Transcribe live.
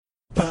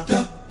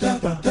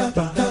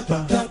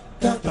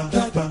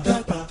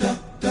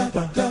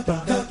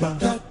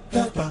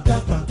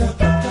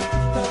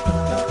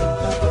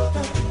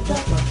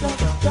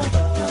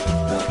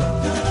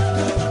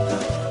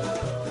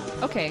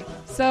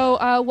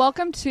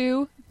welcome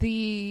to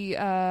the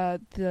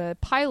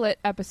pilot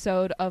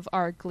episode of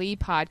our Glee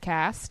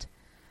podcast.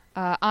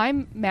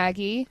 I'm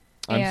Maggie,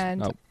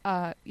 and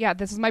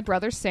this is my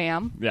brother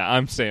Sam. Yeah,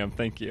 I'm Sam.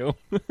 Thank you.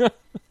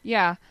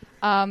 Yeah,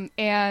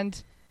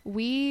 and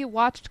we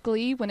watched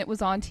Glee when it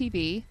was on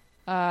TV.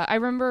 I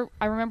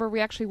remember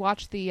we actually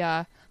watched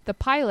the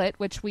pilot,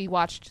 which we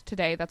watched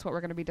today. That's what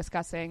we're going to be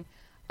discussing.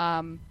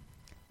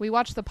 We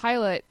watched the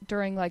pilot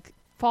during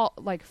fall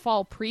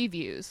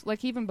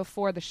previews, even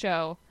before the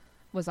show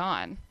was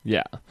on.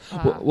 Yeah.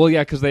 Well,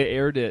 yeah, because they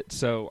aired it.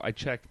 So I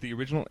checked. The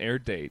original air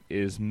date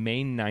is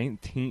May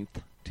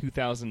 19th,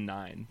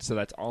 2009. So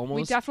that's almost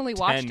we definitely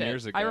watched 10 it.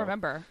 years ago. I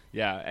remember.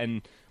 Yeah,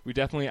 and we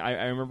definitely.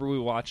 I remember we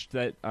watched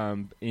that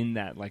in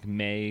that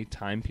May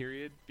time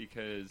period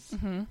because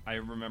I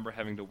remember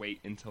having to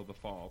wait until the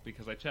fall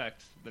because I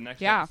checked. The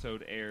next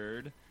episode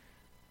aired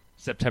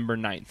September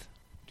 9th,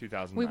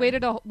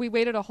 2009. We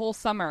waited a whole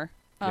summer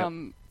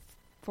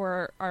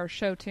for our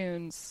Show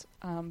Tunes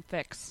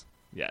fix.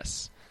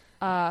 Yes.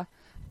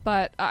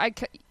 But I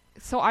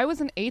was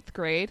in 8th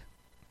grade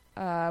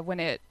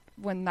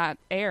when that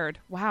aired.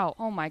 Wow.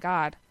 Oh my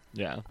God.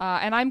 Yeah.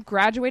 And I'm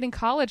graduating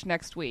college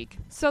next week,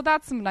 so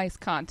that's some nice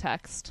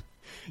context.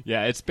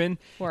 Yeah, it's been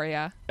for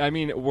you. I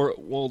mean, we're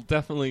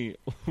definitely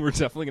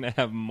going to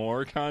have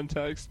more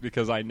context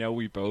because I know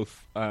we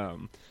both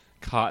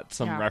caught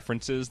some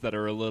references that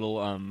are a little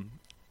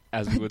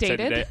as we would say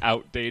today,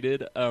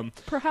 outdated.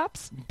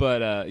 Perhaps.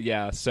 But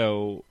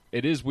so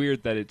it is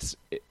weird that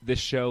this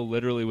show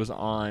literally was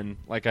on,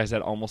 like I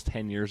said, almost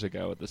 10 years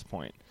ago at this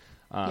point.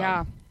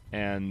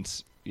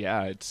 And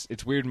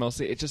it's weird.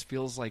 Mostly, it just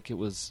feels like it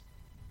was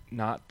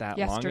not that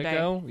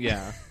yesterday. Long ago.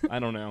 Yeah, I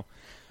don't know.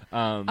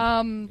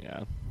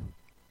 Yeah.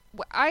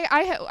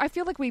 I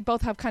feel like we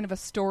both have kind of a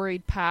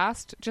storied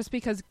past, just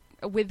because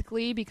with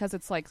Glee, because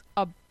it's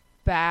a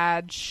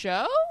bad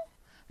show.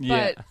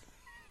 Yeah. But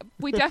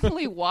we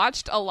definitely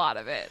watched a lot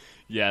of it.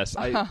 Yes,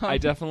 I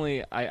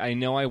definitely. I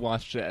know I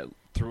watched it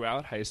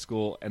throughout high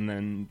school, and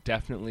then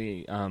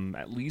definitely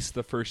at least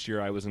the first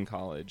year I was in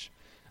college.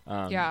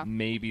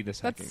 Maybe the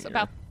second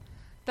year.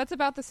 That's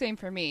about the same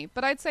for me.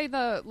 But I'd say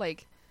I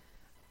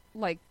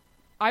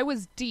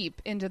was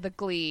deep into the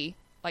Glee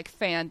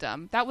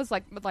fandom. That was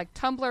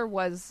Tumblr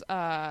was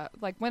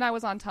when I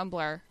was on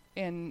Tumblr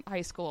in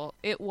high school,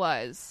 it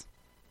was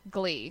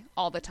Glee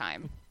all the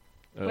time.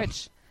 Ugh.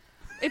 Which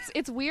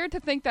it's weird to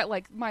think that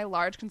my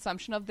large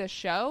consumption of this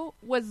show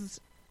was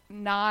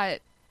not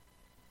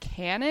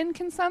canon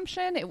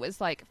consumption. It was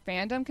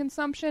fandom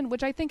consumption,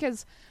 which I think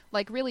has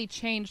really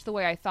changed the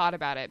way I thought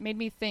about it. Made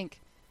me think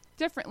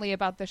differently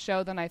about the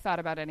show than I thought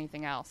about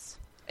anything else.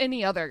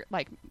 Any other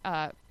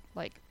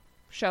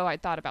show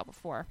I'd thought about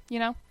before, you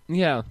know?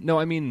 Yeah. No,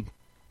 I mean,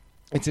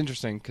 it's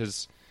interesting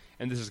because,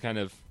 and this is kind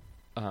of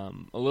a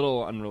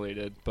little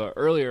unrelated, but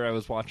earlier I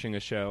was watching a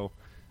show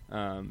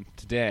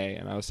today,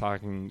 and I was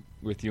talking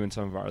with you and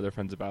some of our other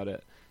friends about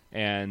it,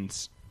 and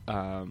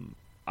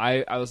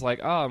I was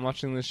like, oh, I'm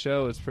watching this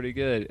show, it's pretty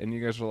good, and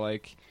you guys were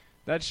like,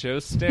 that show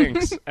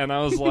stinks. And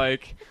I was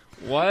like,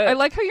 what? I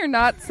like how you're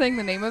not saying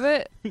the name of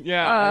it.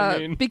 Yeah, I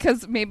mean,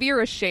 because maybe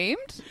you're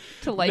ashamed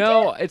to like it.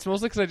 No, it's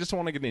mostly because I just don't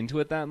want to get into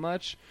it that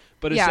much.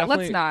 But it's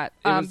let's not,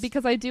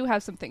 because I do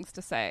have some things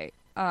to say,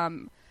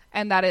 and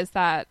that is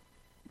that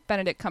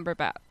Benedict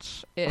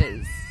Cumberbatch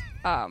is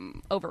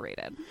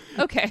overrated.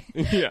 Okay.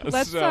 Yeah.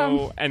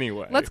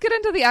 Anyway, let's get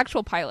into the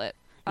actual pilot.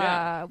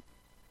 Yeah.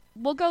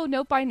 We'll go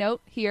note by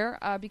note here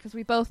because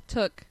we both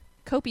took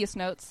copious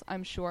notes,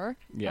 I'm sure.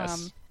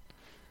 Yes.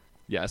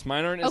 Yes,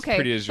 mine aren't as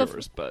pretty as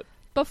yours, but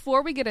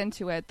before we get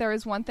into it, there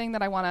is one thing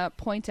that I want to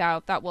point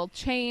out that will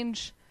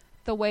change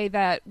the way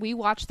that we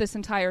watch this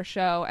entire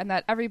show and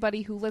that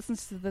everybody who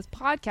listens to this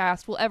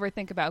podcast will ever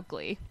think about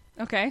Glee.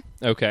 Okay?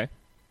 Okay.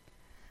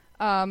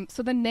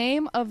 So the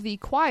name of the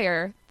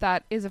choir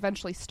that is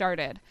eventually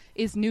started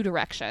is New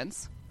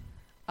Directions.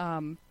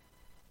 But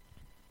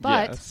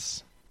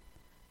yes.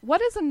 What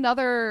is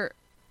another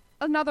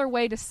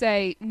way to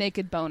say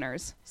naked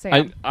boners,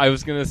 Sam? I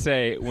was going to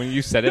say, when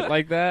you said it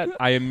like that,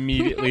 I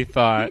immediately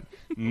thought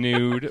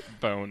nude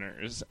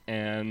boners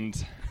and,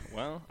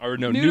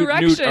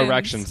 nude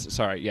erections.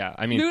 Sorry, yeah.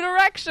 I mean, nude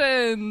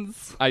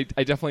erections. I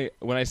definitely,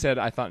 when I said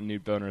I thought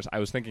nude boners, I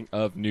was thinking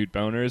of nude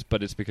boners,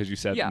 but it's because you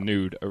said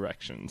nude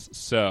erections.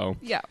 So,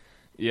 yeah.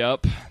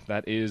 Yep,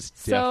 that is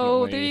definitely.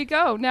 So, there you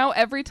go. Now,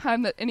 every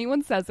time that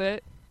anyone says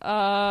it,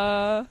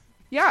 because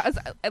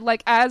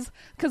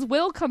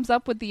Will comes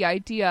up with the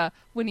idea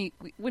when he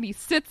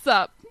sits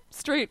up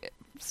straight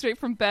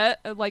from bed,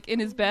 in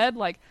his bed,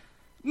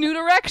 nude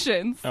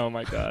erections. Oh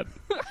my God.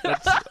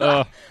 That's,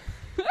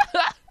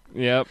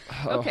 yep.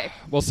 Okay.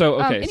 Well,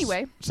 okay.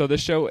 Anyway, so the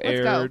show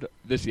aired.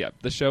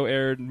 The show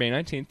aired May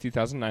 19th,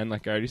 2009,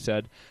 like I already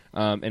said.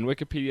 And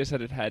Wikipedia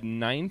said it had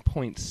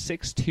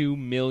 9.62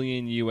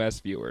 million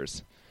U.S.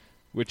 viewers.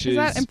 Which is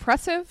that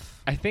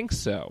impressive? I think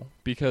so,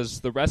 because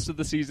the rest of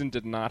the season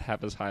did not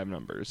have as high of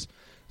numbers.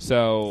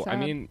 So, sad. I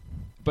mean,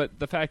 but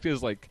the fact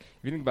is, if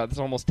you think about this,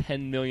 almost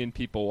 10 million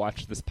people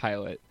watched this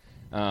pilot,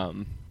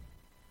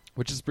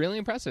 which is really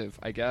impressive,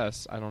 I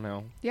guess. I don't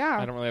know. Yeah.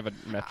 I don't really have a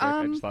metric.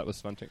 I just thought it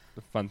was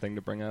a fun thing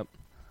to bring up.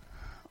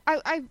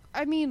 I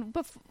mean,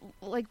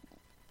 like,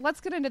 let's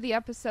get into the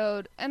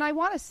episode. And I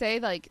want to say,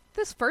 like,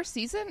 this first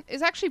season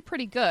is actually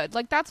pretty good.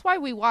 Like, that's why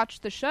we watch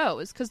the show,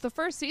 is because the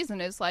first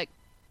season is, like,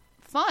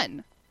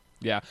 fun.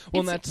 Yeah.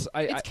 Well, it's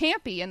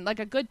campy and, like,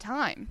 a good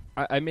time.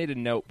 I made a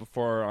note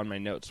before on my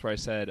notes where I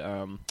said,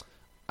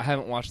 I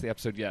haven't watched the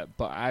episode yet,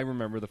 but I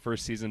remember the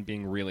first season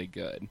being really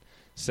good.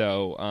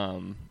 So,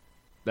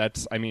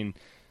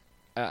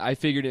 I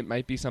figured it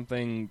might be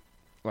something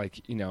like,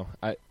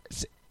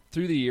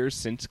 through the years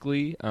since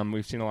Glee,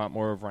 we've seen a lot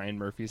more of Ryan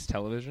Murphy's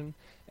television,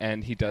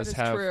 and he does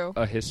have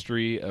a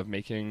history of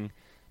making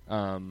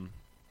some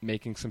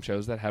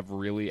shows that have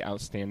really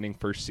outstanding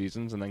first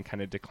seasons and then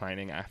kind of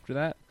declining after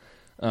that.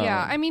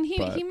 Yeah, I mean,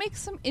 he makes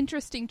some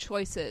interesting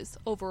choices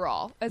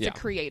overall as a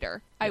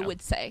creator, I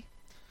would say.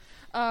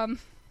 But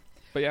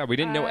yeah, we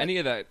didn't know any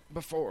of that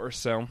before,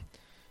 so...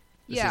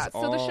 Yeah,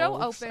 so the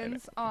show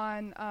opens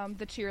on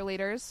the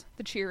cheerleaders,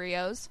 the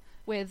Cheerios,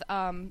 with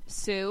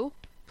Sue,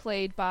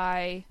 played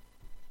by...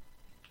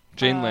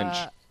 Jane Lynch.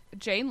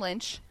 Jane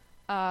Lynch,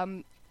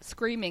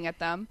 screaming at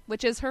them,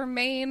 which is her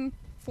main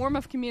form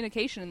of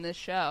communication in this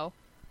show.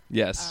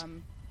 Yes.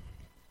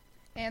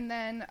 And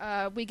then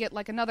we get,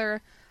 like,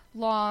 another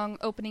long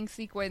opening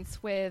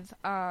sequence with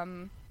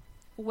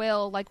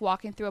Will, like,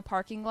 walking through a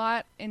parking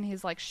lot in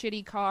his, like,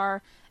 shitty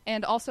car,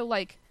 and also,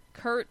 like,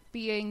 Kurt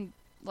being...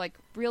 like,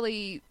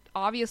 really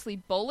obviously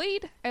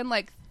bullied and,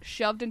 like,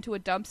 shoved into a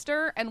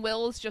dumpster, and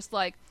Will is just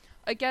like,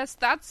 I guess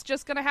that's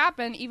just gonna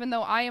happen, even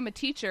though I am a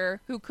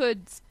teacher who could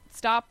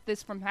stop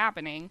this from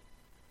happening.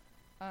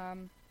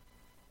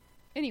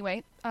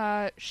 Anyway,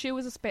 Shu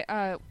is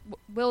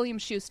William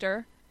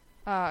Schuster.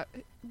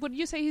 Would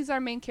you say he's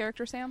our main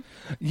character, Sam?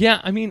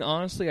 Yeah, I mean,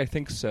 honestly, I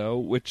think so,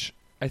 which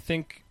I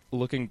think,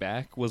 looking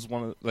back, was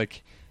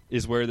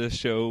is where this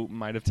show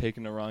might have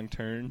taken a wrong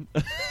turn.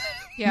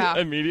 Yeah.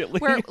 Immediately.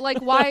 Where,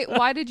 like,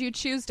 why did you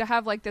choose to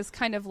have, like, this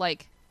kind of,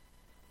 like,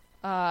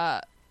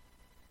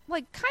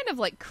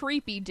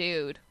 creepy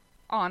dude,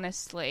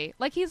 honestly.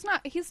 Like, he's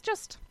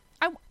just,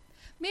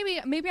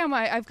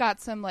 I've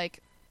got some, like,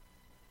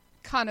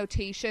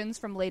 connotations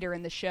from later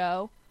in the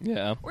show.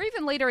 Yeah. Or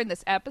even later in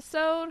this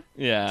episode.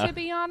 Yeah. To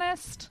be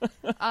honest.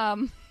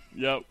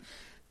 Yep.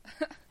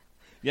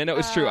 Yeah, no,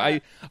 it's true.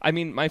 I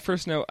mean, my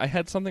first note, I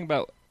had something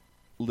about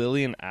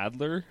Lillian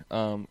Adler,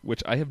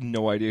 which I have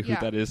no idea who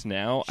that is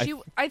now.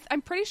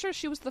 I'm pretty sure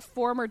she was the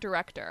former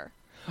director.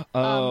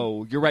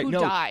 Oh, you're right. Who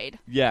died.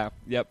 Yeah,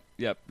 yep,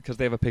 because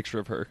they have a picture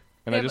of her.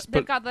 And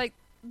they've got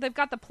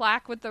the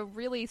plaque with the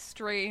really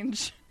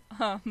strange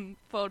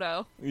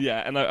photo.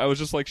 Yeah, and I was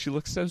just like, she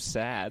looks so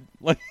sad.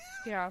 Like,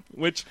 yeah.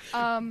 Which,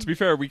 to be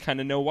fair, we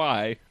kind of know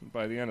why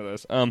by the end of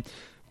this.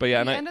 But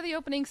yeah, the end of the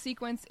opening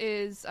sequence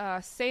is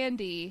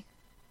Sandy.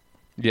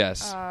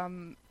 Yes.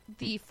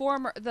 The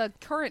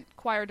current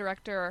choir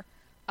director,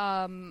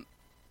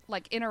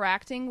 like,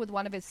 interacting with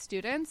one of his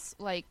students,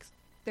 like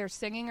they're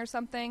singing or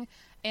something,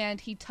 and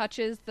he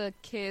touches the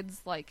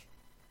kid's like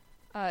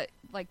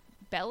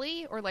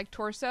belly or like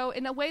torso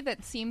in a way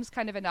that seems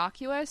kind of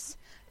innocuous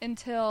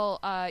until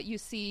you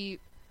see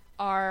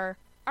our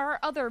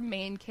other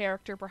main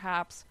character,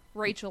 perhaps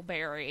Rachel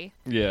Berry.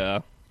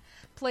 Yeah.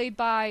 Played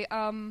by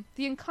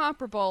the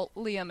incomparable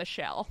Leah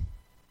Michele.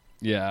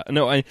 Yeah.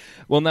 No,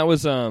 that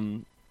was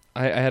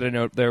I had a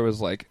note there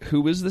was like,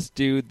 who is this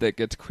dude that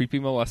gets creepy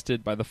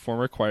molested by the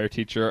former choir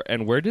teacher,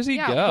 and where does he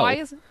go?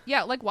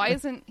 Why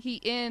isn't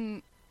he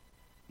in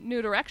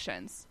New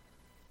Directions?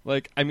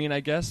 Like, I mean,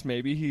 I guess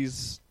maybe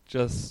he's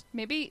just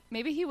maybe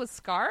he was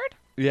scarred.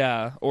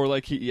 Yeah, or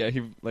like he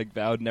like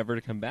vowed never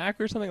to come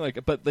back or something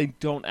like. But they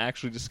don't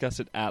actually discuss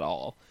it at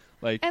all.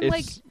 Like, and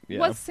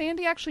was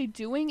Sandy actually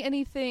doing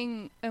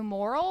anything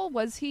immoral?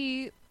 Was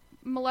he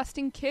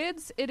molesting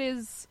kids? It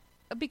is.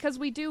 Because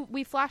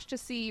we flash to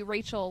see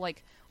Rachel,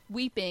 like,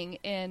 weeping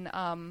in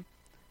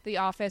the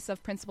office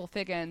of Principal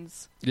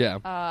Figgins.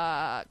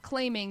 Yeah.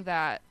 Claiming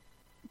that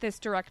this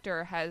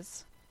director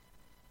has,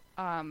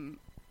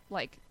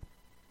 like,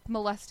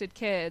 molested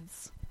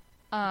kids.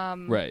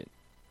 Right.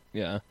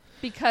 Yeah.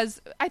 Because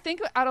I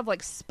think out of,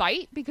 like,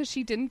 spite, because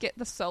she didn't get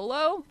the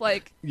solo.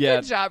 Like, yeah,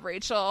 good job,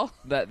 Rachel.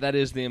 That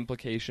is the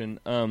implication.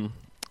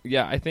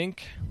 Yeah, I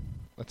think.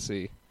 Let's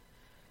see.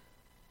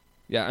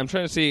 Yeah, I'm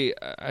trying to see.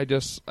 I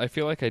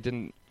feel like I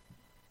didn't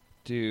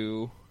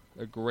do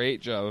a great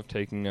job of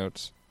taking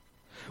notes.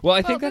 Well,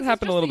 I think that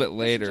happened a little bit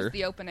later.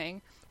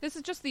 This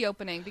is just the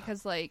opening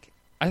because, like,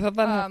 I thought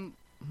that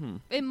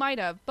it might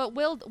have, but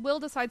Will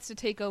decides to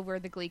take over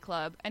the Glee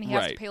Club, and he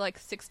has to pay like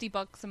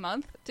 $60 a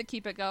month to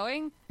keep it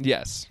going.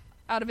 Yes,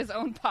 out of his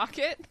own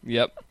pocket.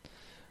 Yep.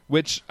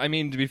 Which, I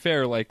mean, to be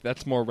fair, like,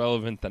 that's more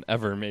relevant than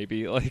ever,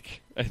 maybe.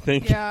 Like, I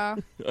think,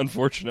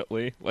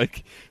 unfortunately.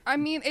 Like, I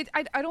mean,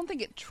 I don't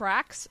think it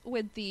tracks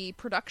with the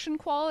production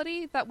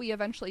quality that we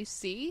eventually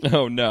see.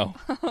 Oh, no.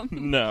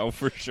 No,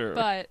 for sure.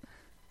 But,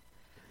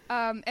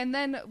 and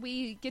then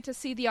we get to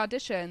see the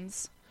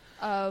auditions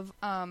of,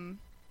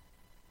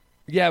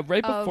 yeah,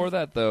 right before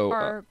that, though.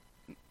 Our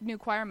new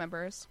choir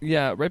members.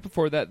 Yeah, right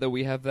before that, though,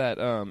 we have that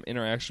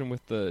interaction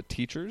with the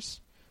teachers.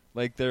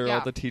 Like, they're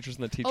all the teachers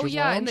in the teachers' lounge. Oh,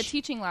 yeah, in the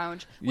teaching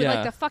lounge. With,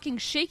 like, the fucking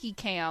shaky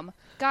cam.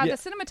 God, the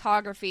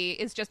cinematography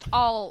is just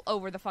all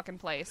over the fucking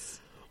place.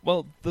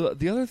 Well,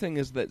 the other thing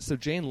is that, so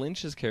Jane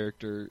Lynch's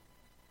character,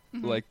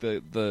 like,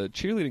 the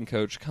cheerleading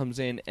coach, comes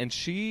in, and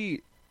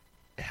she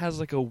has,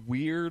 like, a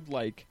weird,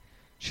 like,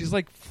 she's,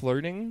 like,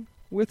 flirting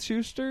with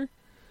Schuster,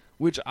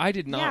 which I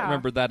did not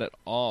remember that at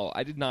all.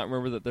 I did not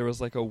remember that there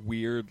was, like, a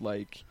weird,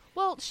 like...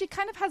 Well, she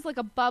kind of has, like,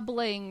 a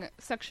bubbling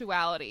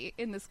sexuality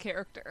in this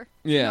character.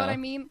 Yeah. You know what I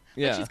mean?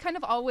 Yeah. Like, she's kind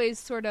of always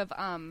sort of,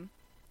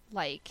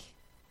 like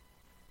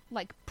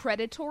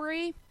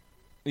predatory.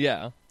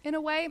 Yeah. In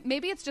a way.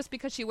 Maybe it's just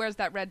because she wears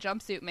that red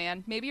jumpsuit,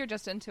 man. Maybe you're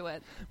just into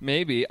it.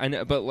 Maybe. I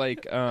know, but,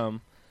 like,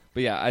 but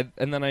yeah,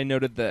 and then I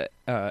noted that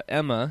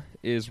Emma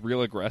is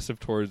real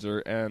aggressive towards her,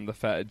 and the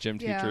fat gym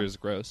teacher is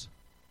gross.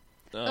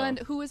 And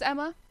who is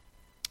Emma?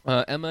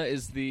 Emma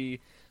is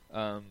the...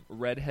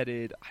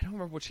 redheaded, I don't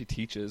remember what she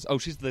teaches. Oh,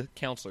 she's the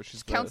counselor.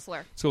 She's the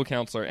counselor. School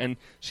counselor. And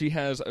she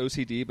has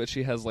OCD, but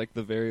she has, like,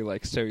 the very,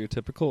 like,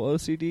 stereotypical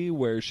OCD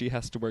where she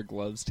has to wear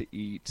gloves to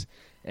eat,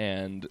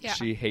 and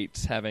she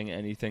hates having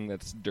anything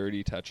that's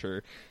dirty touch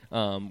her,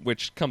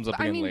 which comes up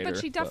again later. But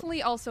she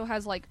definitely also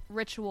has, like,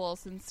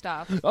 rituals and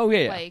stuff. Oh,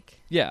 yeah. Like,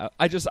 yeah.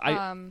 I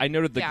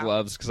noted the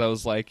gloves because I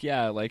was like,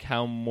 like,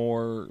 how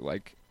more,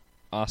 like,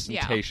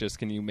 ostentatious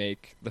can you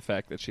make the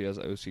fact that she has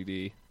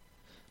OCD?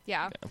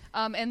 Yeah.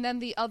 And then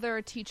the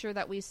other teacher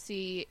that we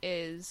see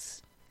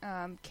is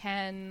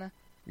Ken...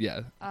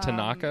 Yeah,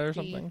 Tanaka or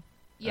something?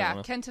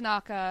 Yeah, Ken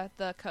Tanaka,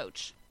 the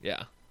coach.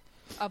 Yeah.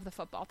 Of the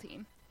football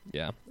team.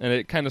 Yeah, and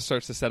it kind of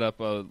starts to set up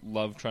a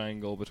love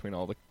triangle between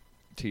all the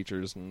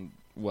teachers and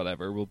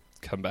whatever. We'll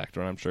come back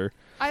to it, I'm sure.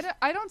 I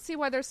don't see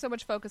why there's so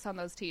much focus on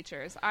those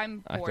teachers.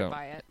 I'm bored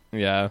by it.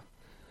 Yeah.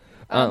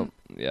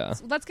 Yeah.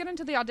 So let's get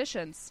into the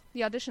auditions.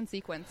 The audition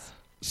sequence.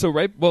 So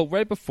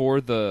right before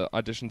the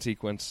audition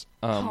sequence,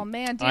 oh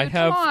man, dude,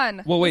 come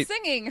on! Well, wait, we're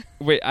singing.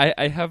 Wait,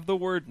 I have the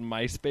word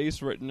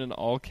MySpace written in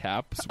all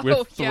caps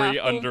with 3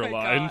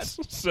 underlines.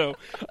 So,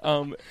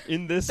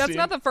 in this, that's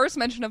not the first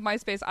mention of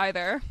MySpace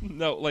either.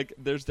 No, like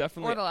there's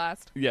definitely or the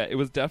last. Yeah, it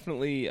was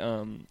definitely.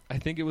 I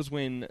think it was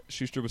when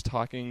Schuster was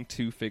talking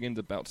to Figgins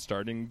about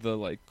starting the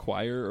like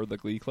choir or the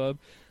Glee Club.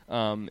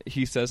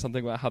 He says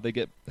something about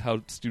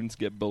how students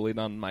get bullied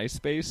on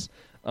MySpace.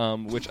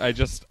 Which I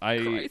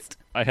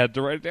had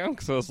to write it down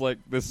because I was like,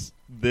 this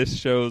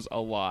shows a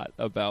lot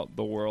about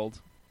the world.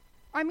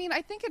 I mean,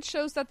 I think it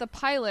shows that the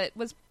pilot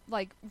was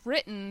like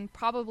written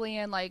probably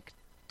in like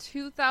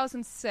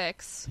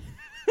 2006,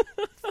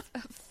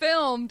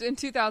 filmed in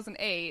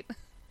 2008.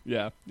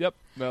 Yeah. Yep.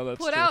 No, that's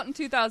put true. out in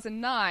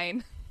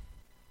 2009.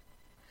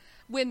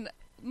 When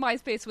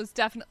MySpace was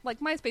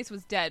MySpace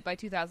was dead by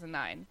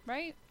 2009,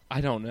 right? I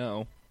don't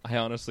know. I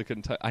honestly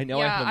couldn't tell. I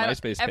know I have a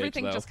MySpace page,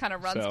 everything though, just kind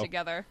of runs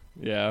together.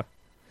 Yeah.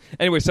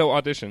 Anyway, so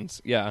auditions.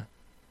 Yeah.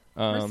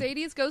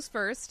 Mercedes goes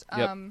first.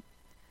 Yep.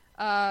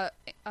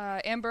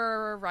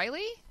 Amber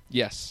Riley?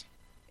 Yes.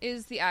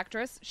 Is the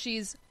actress.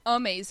 She's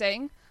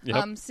amazing.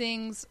 Yep.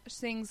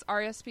 Sings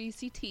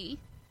R.E.S.P.C.T.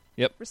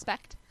 Yep.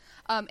 Respect.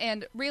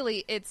 And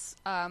really, it's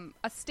a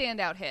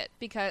standout hit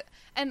because,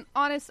 and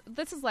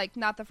this is like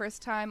not the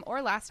first time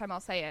or last time I'll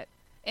say it.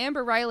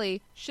 Amber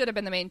Riley should have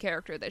been the main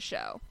character of this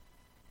show.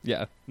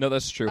 Yeah. No,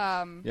 that's true.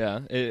 Yeah.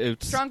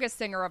 It's strongest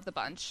singer of the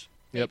bunch,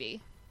 maybe.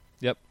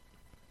 Yep.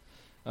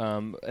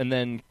 And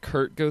then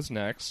Kurt goes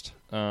next.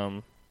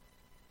 He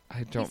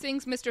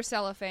sings Mr.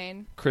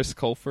 Cellophane. Chris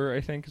Colfer,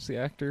 I think, is the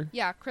actor.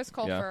 Yeah, Chris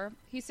Colfer. Yeah.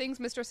 He sings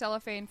Mr.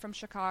 Cellophane from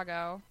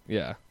Chicago.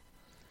 Yeah.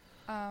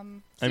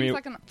 Seems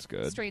like it's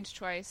good. Strange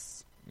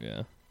choice.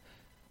 Yeah.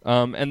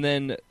 And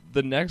then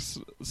the next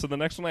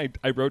one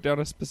I wrote down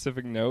a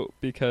specific note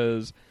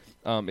because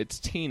it's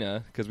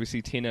Tina, because we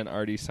see Tina and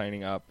Artie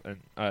signing up, and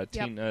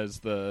Tina is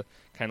the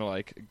kind of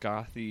like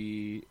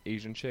gothy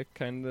Asian chick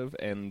kind of,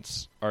 and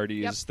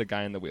Artie is the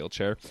guy in the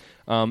wheelchair.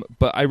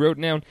 But I wrote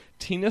down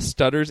Tina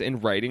stutters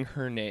in writing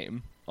her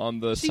name on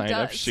the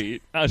sign-up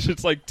sheet.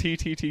 It's like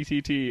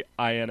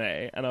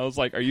T-T-T-T-T-I-N-A, and I was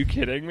like, "Are you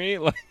kidding me?"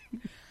 Like,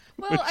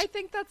 well, I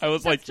think that's. I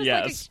was that's like,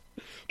 "Yes."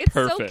 It's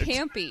perfect. So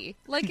campy.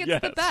 Like,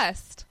 it's the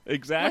best.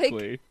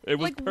 Exactly. It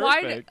was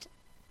perfect.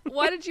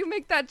 Why did you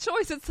make that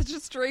choice? It's such a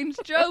strange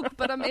joke,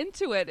 but I'm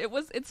into it.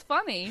 It's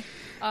funny.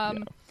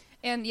 And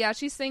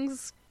she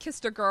sings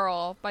 "Kissed a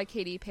Girl" by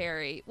Katy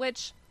Perry,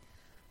 which,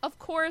 of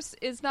course,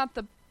 is not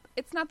the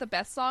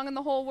best song in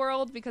the whole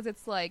world because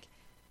it's like,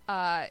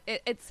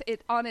 it's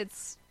on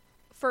its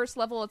first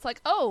level. It's like,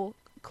 oh,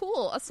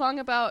 cool, a song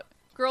about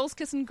girls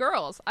kissing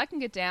girls. I can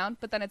get down.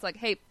 But then it's like,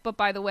 hey, but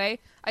by the way,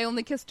 I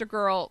only kissed a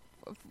girl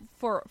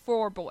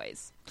for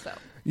boys. So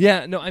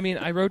yeah, no, I mean,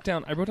 I wrote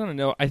down a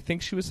note. I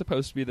think she was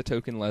supposed to be the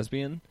token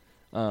lesbian.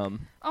 I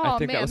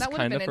think that would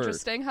have been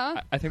interesting,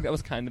 huh? I think that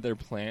was kind of their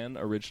plan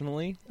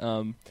originally.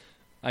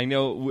 I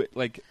know,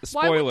 like,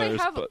 Why wouldn't spoilers,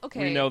 they have? but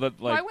Okay, we know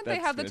that, like, why wouldn't they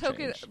that's have the gonna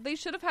token? change. They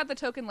should have had the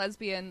token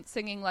lesbian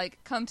singing like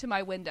 "Come to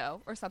My Window"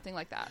 or something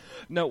like that.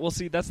 No, well,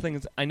 see, that's the thing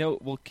is, I know,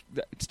 well,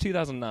 it's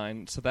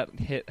 2009, so that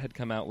hit had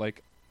come out,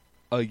 like,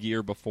 a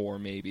year before,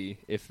 maybe,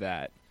 if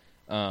that.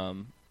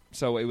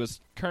 So it was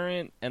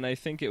current, and I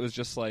think it was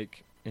just,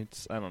 like, I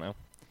don't know.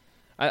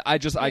 I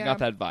got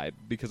that vibe,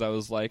 because I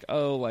was like,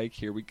 oh, like,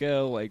 here we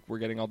go, like, we're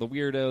getting all the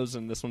weirdos,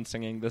 and this one's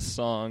singing this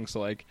song,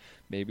 so, like,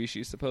 maybe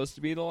she's supposed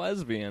to be the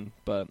lesbian,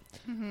 but,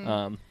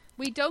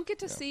 we don't get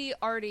to see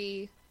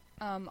Artie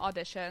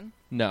audition.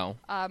 no.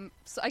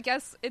 So I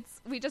guess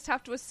we just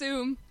have to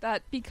assume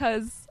that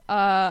because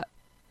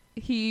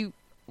he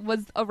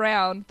was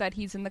around that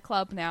he's in the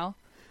club now.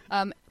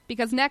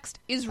 Because next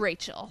is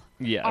Rachel,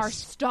 Yes. our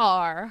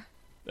star.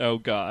 Oh,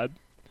 God.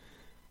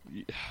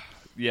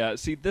 Yeah,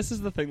 see, this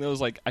is the thing that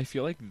was, like, I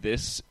feel like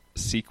this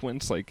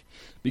sequence, like,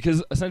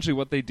 because essentially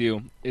what they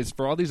do is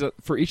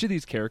for each of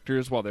these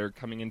characters, while they're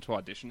coming into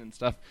audition and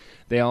stuff,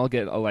 they all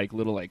get a, like,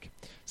 little, like,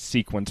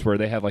 sequence where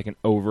they have, like,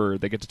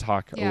 they get to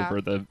talk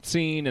over the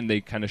scene, and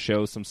they kind of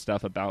show some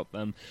stuff about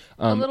them.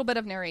 A little bit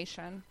of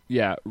narration.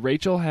 Yeah,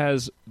 Rachel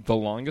has the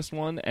longest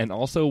one, and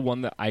also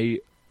one that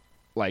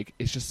like,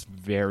 it's just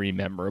very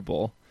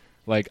memorable.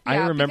 Like, I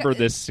remember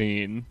this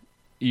scene,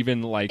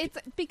 even, like, it's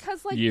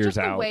because, like, years just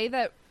out.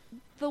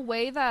 the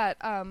way that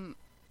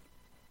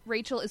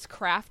Rachel is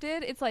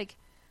crafted, it's like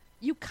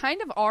you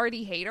kind of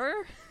already hate her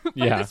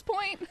by this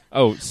point.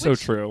 Oh, so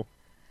true.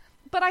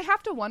 But I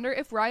have to wonder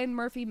if Ryan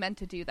Murphy meant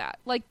to do that.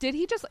 Like, did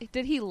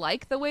he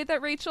like the way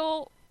that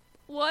Rachel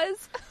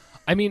was?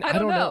 I mean, I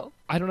don't know.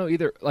 I don't know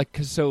either. Like,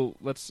 'cause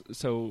let's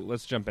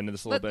jump into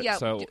this a little bit. Yeah,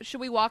 so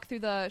should we walk through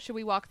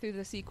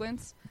the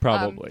sequence?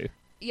 probably.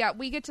 Yeah,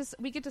 we get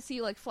to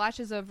see like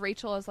flashes of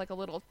Rachel as like a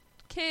little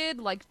kid,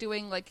 like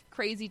doing like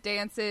crazy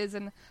dances,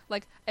 and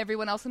like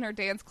everyone else in her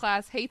dance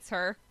class hates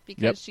her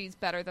because she's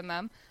better than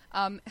them.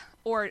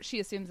 Or she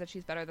assumes that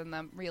she's better than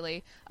them,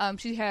 really.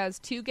 She has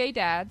two gay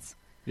dads.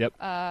 Yep.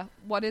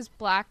 One is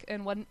black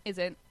and one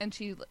isn't, and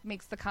she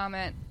makes the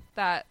comment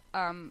that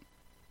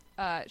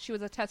she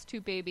was a test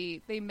tube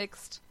baby. They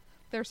mixed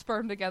their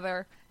sperm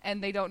together,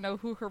 and they don't know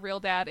who her real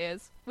dad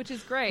is, which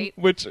is great.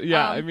 Which,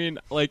 yeah, I mean,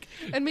 like...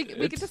 And we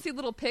get to see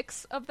little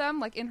pics of them,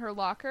 like, in her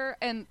locker,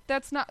 and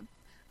that's not...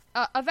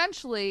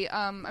 eventually,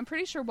 I'm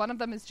pretty sure one of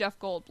them is Jeff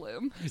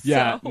Goldblum.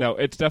 Yeah, so. no,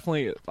 it's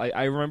definitely...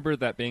 I remember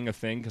that being a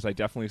thing, because I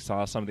definitely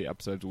saw some of the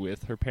episodes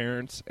with her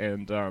parents,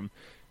 and,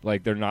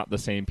 like, they're not the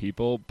same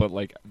people, but,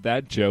 like,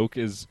 that joke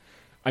is...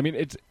 I mean,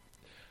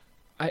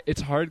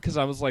 it's hard, because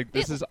I was like,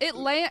 It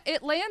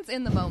lands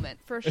in the moment,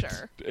 for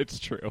sure. It's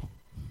true.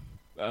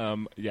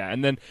 Yeah,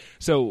 and then,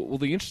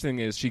 the interesting thing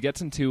is she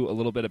gets into a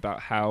little bit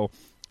about how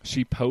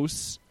she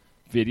posts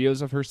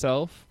videos of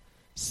herself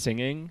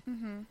singing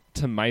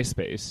to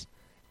MySpace,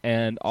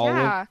 and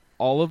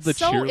all of the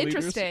so cheerleaders,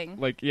 interesting.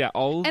 like, yeah,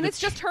 all of and it's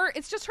just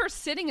her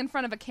sitting in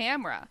front of a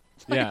camera,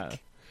 like, yeah,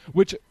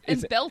 which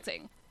is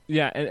belting.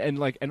 Yeah,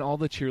 and all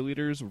the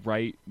cheerleaders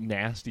write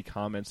nasty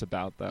comments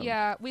about them.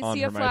 Yeah, we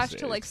see a flash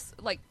to like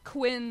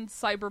Quinn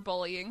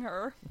cyberbullying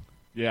her.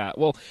 Yeah,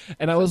 well,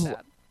 and I was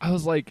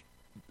like,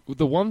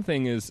 the one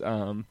thing is,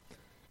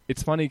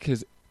 it's funny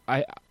because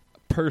I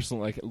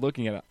personally, like,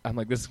 looking at it, I'm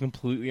like, this is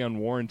completely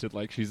unwarranted.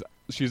 Like, she's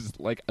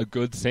like a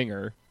good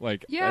singer.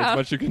 Like, as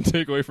much you can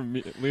take away from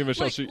Lea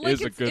Michele, she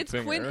is a good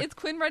singer. It's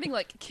Quinn writing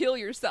like "kill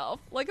yourself."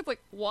 Like, it's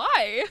like,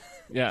 why?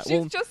 Yeah,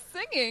 she's just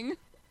singing.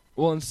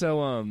 Well, and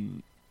so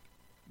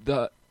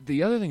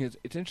the other thing is,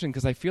 it's interesting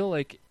because I feel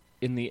like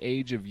in the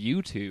age of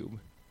YouTube.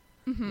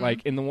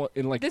 Like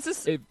this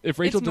is, if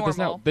Rachel did this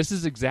now, this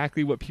is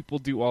exactly what people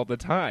do all the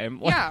time.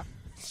 Like, yeah,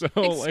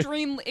 so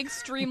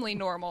extremely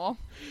normal.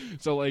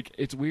 So like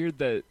it's weird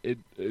that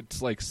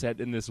it's like set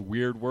in this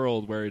weird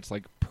world where it's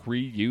like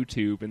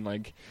pre-YouTube and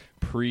like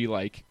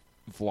pre-like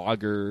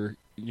vlogger,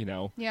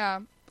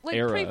 yeah, like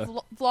era.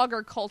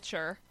 pre-vlogger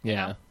culture.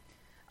 Yeah,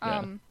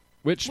 yeah.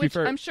 Which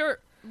I'm sure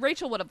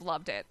Rachel would have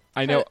loved it.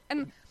 I know,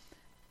 and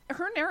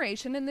her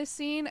narration in this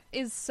scene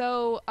is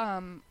so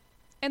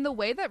and the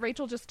way that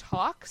Rachel just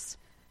talks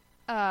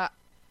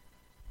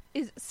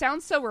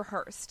sounds so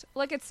rehearsed.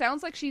 Like, it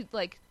sounds like she,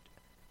 like,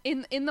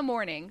 in the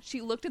morning,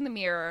 she looked in the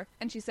mirror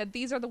and she said,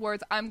 "These are the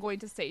words I'm going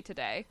to say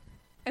today,"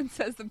 and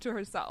says them to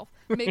herself,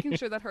 making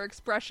sure that her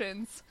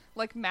expressions,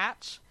 like,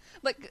 match.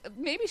 Like,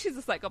 maybe she's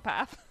a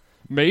psychopath.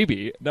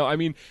 Maybe. No, I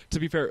mean, to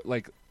be fair,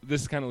 like,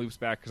 this kind of loops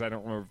back because I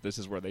don't remember if this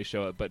is where they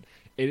show it, but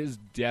it is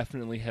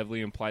definitely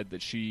heavily implied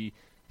that she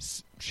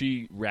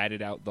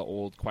ratted out the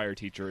old choir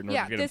teacher in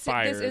order to get him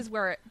fired. This is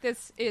where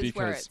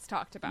it's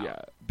talked about. Yeah,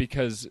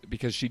 because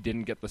she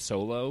didn't get the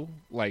solo,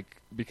 like,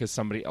 because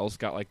somebody else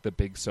got, like, the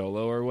big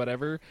solo or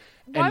whatever.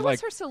 Why and, was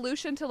like, her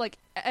solution to, like,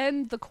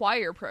 end the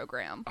choir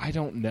program? I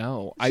don't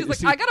know.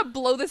 She's I gotta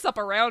blow this up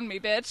around me,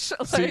 bitch.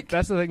 Like, see,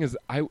 that's the thing is,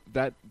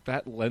 that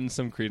lends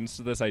some credence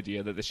to this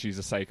idea that she's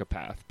a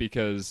psychopath,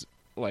 because,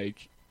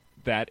 like,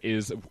 that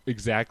is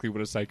exactly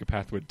what a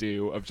psychopath would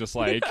do, of just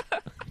like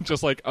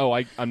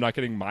I'm not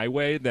getting my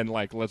way, then,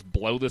 like, let's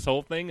blow this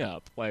whole thing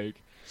up. Like,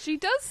 She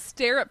does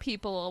stare at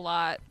people a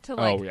lot to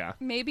like Oh, yeah.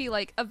 maybe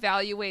like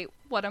evaluate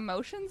what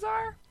emotions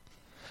are.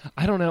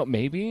 I don't know,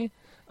 maybe.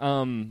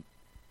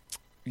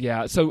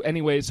 Yeah, so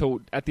anyway,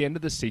 so at the end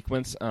of the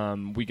sequence,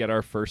 we get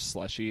our first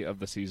slushie of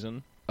the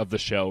season, of the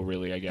show,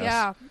 really, I guess.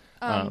 Yeah.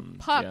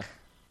 Puck.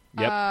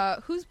 Yeah.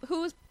 Yep.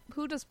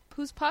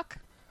 Who's Puck?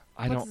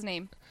 What's his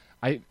name?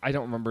 I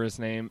don't remember his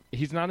name.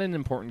 He's not an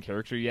important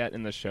character yet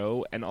in the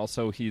show, and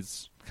also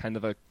he's kind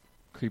of a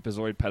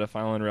creepazoid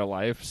pedophile in real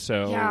life,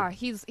 so... Yeah,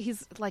 he's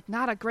like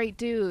not a great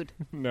dude.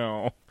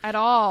 No. At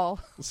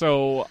all.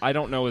 So, I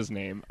don't know his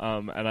name,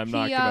 and I'm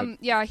not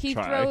gonna he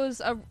try.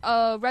 throws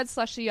a red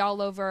slushie all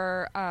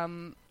over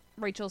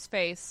Rachel's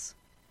face.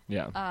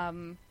 Yeah.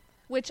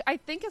 Which I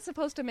think is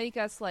supposed to make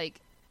us, like,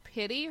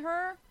 pity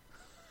her.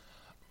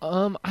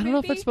 I don't know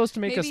if it's supposed to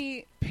make us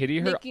pity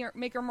her.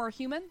 Make her more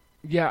human?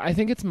 Yeah, I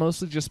think it's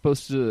mostly just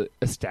supposed to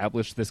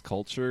establish this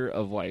culture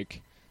of,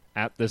 like,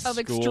 at this of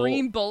school.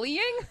 Extreme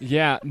bullying?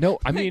 Yeah, no,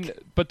 I mean,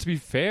 but to be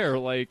fair,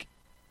 like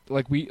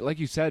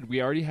you said,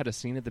 we already had a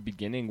scene at the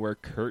beginning where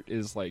Kurt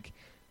is, like,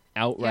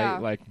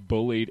 outright, like,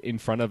 bullied in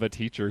front of a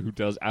teacher who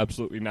does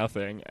absolutely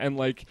nothing. And,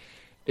 like,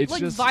 it's like,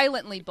 just...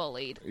 violently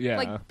bullied. Yeah.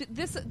 Like,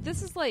 this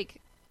is,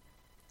 like,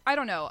 I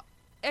don't know.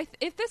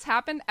 If this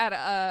happened at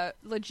a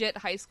legit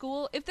high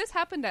school, if this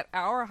happened at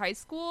our high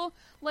school,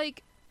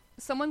 like,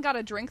 someone got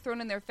a drink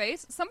thrown in their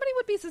face, somebody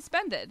would be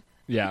suspended.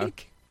 Yeah.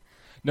 Like,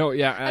 no,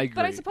 yeah, I agree.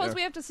 But I suppose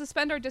we have to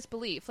suspend our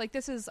disbelief. Like,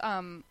 this is,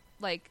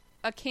 like,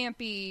 a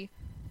campy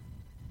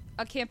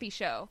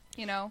show,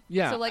 you know?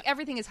 Yeah. So, like,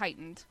 everything is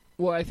heightened.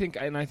 Well, I think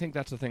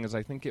that's the thing, is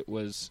I think it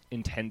was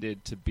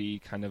intended to be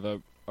kind of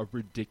a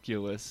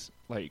ridiculous,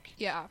 like...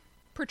 Yeah.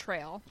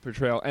 Portrayal.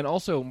 And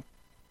also,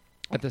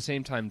 at the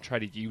same time, try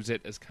to use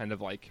it as kind of,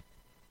 like,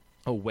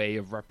 a way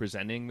of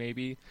representing,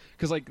 maybe.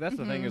 Because, like, that's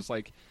the thing, is,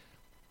 like,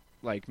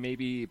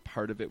 maybe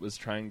part of it was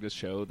trying to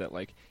show that,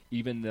 like,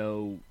 even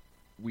though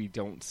we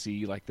don't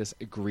see, like, this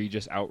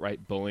egregious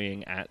outright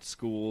bullying at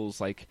schools,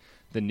 like,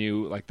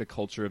 the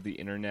culture of the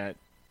internet,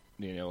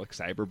 you know, like,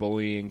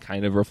 cyberbullying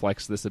kind of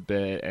reflects this a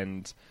bit,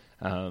 and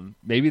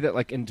maybe that,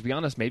 like, and to be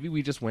honest, maybe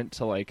we just went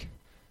to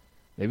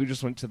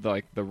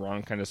the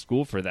wrong kind of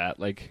school for that.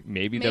 Like,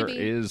 maybe there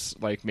is,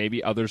 like,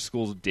 maybe other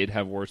schools did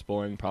have worse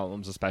bullying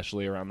problems,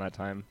 especially around that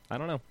time. I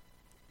don't know.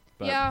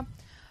 But. Yeah.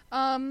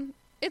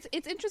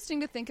 It's interesting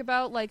to think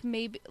about, like,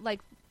 maybe,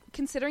 like,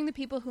 considering the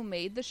people who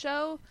made the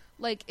show,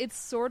 like, it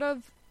sort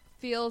of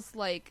feels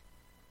like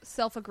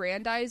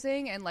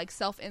self-aggrandizing and, like,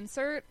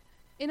 self-insert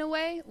in a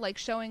way, like,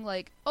 showing,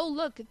 like, oh,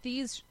 look,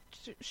 these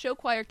show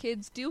choir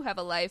kids do have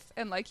a life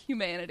and, like,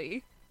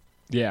 humanity.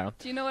 Yeah.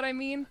 Do you know what I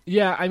mean?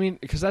 Yeah, I mean,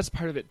 because that's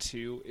part of it,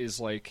 too,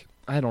 is, like,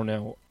 I don't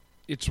know.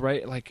 It's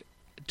right, like,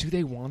 do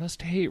they want us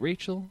to hate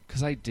Rachel?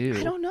 Because I do.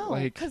 I don't know,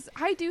 like, because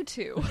I do,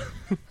 too.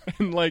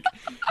 And, like,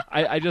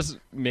 I just,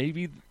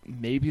 maybe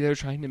they're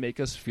trying to make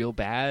us feel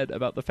bad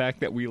about the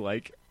fact that we,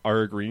 like,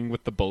 are agreeing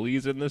with the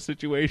bullies in this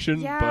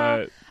situation, yeah.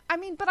 But... I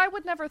mean, but I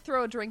would never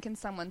throw a drink in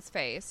someone's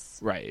face.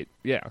 Right,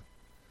 yeah.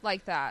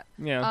 Like that.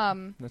 Yeah,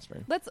 that's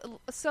fair.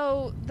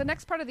 So the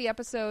next part of the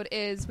episode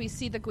is we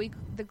see the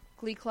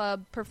Glee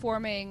Club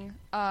performing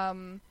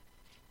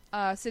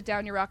Sit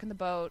Down, You're Rockin' the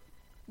Boat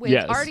with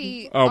yes.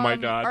 Artie. Oh my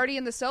God. Artie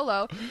in the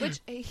solo, which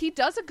he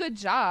does a good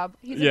job.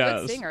 He's a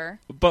good singer.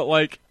 But,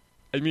 like,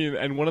 I mean,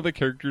 and one of the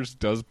characters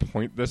does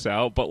point this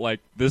out, but, like,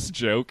 this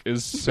joke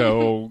is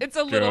so it's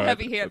a little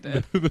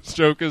heavy-handed. This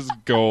joke is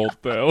gold,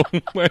 though.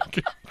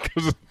 Like,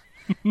 'cause...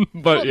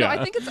 But no,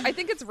 I think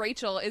it's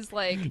Rachel is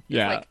like,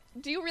 yeah.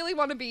 do you really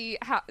want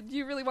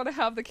to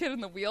have the kid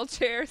in the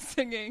wheelchair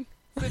singing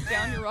 "Sit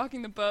Down, You're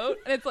Rocking the Boat"?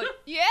 And it's like,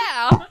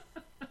 yeah,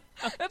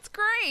 that's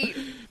great.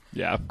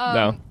 Yeah,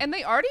 no, and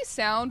they already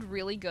sound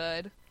really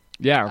good.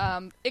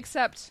 Yeah.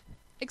 Except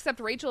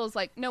Rachel is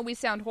like, no, we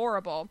sound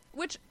horrible,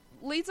 which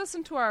leads us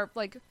into our,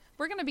 like,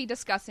 we're going to be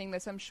discussing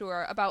this, I'm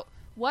sure, about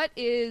what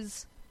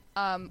is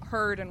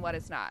heard and what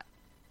is not.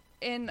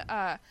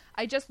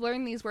 I just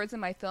learned these words in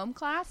my film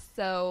class,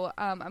 so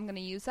I'm going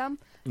to use them.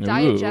 Ooh.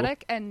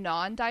 Diegetic and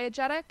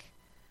non-diegetic.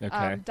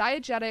 Okay.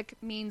 Diegetic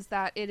means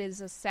that it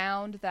is a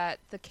sound that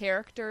the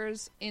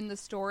characters in the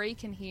story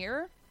can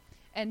hear,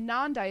 and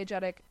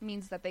non-diegetic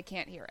means that they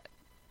can't hear it.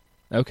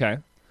 Okay.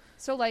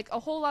 So, like, a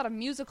whole lot of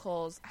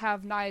musicals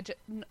have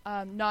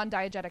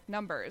non-diegetic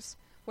numbers,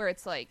 where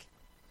it's like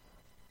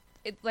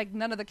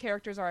none of the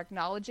characters are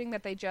acknowledging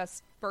that they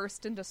just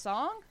burst into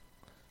song.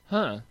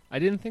 Huh. I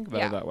didn't think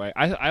about it that way.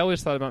 I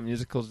always thought about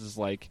musicals as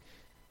like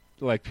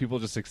people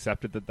just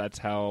accepted that that's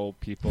how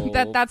people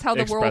that's how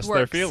the world works. Express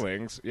their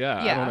feelings. Yeah,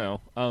 I don't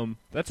know.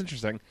 That's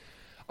interesting.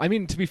 I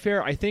mean, to be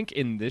fair, I think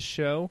in this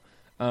show,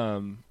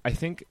 I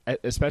think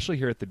especially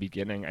here at the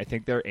beginning, I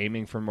think they're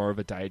aiming for more of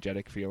a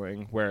diegetic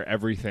feeling where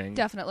everything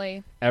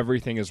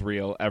is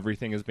real,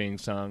 everything is being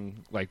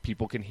sung, like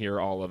people can hear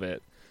all of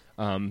it.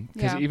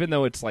 Because even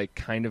though it's like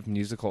kind of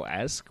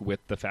musical-esque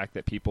with the fact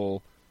that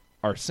people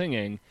are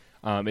singing.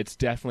 It's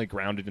definitely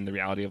grounded in the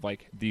reality of,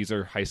 like, these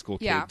are high school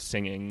kids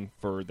singing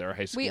for their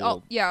high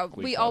school.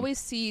 We always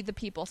see the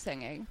people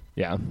singing.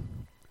 Yeah.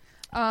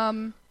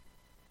 And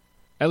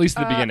At least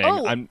at the beginning.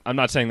 oh. I'm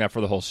not saying that for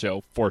the whole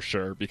show for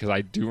sure, because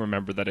I do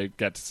remember that it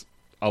gets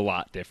a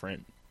lot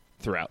different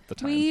throughout the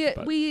time.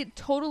 We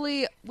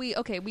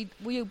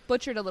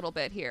butchered a little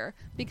bit here,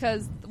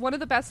 because one of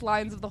the best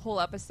lines of the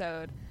whole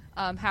episode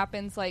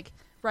happens like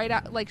right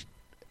out, like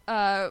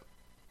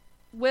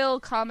Will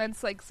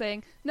comments like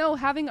saying, "No,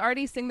 having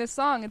Artie sing this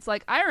song, it's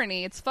like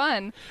irony, it's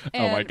fun."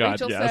 And Oh my God,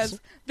 Rachel yes.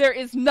 says, "There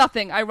is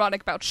nothing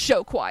ironic about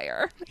show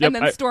choir," Yep, and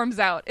then storms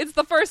out. It's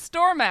the first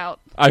storm out.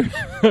 I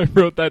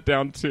wrote that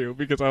down too,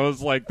 because I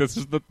was like, this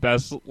is the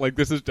best, like,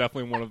 this is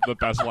definitely one of the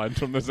best lines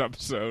from this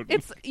episode.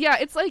 It's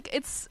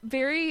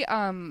very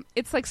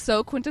it's like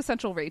so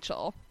quintessential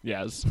Rachel.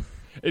 Yes.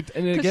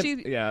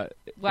 Yeah.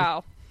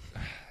 Wow.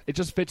 It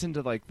just fits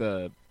into like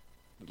the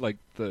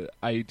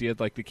idea of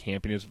like the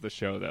campiness of the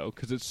show, though,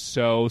 because it's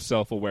so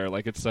self-aware.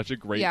 Like, it's such a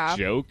great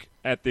joke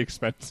at the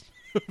expense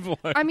of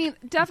like... I mean,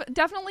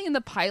 definitely in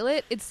the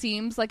pilot, it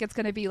seems like it's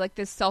going to be like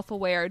this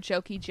self-aware,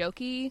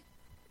 jokey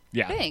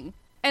thing.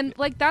 And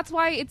like that's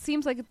why it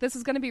seems like this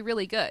is going to be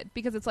really good,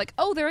 because it's like,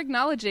 oh, they're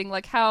acknowledging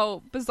like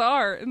how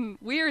bizarre and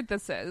weird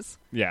this is.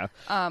 Yeah.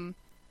 And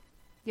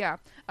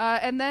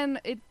then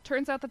it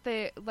turns out that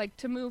they, like,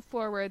 to move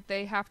forward,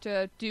 they have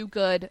to do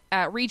good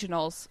at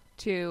regionals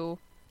to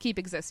keep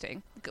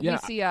existing.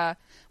 Yeah.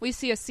 We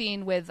see a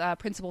scene with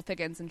Principal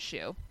Figgins and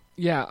Shu.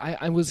 Yeah,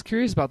 I was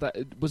curious about that.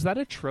 Was that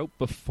a trope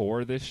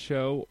before this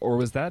show, or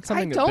was that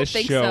something that this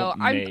show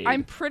I don't think so. made?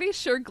 I'm pretty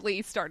sure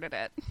Glee started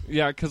it.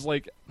 Yeah, because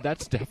like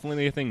that's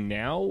definitely a thing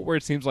now, where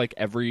it seems like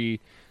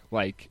every,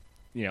 like,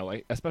 you know,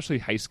 like especially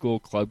high school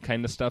club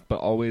kind of stuff, but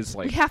always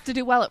like we have to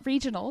do well at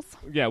regionals.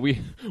 Yeah,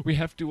 we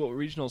have to do well at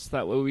regionals so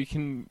that way we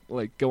can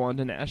like go on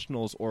to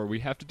nationals, or we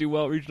have to do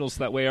well at regionals so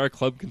that way our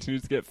club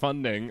continues to get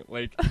funding.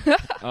 Like,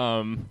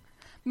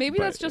 maybe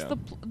that's just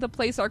the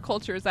place our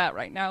culture is at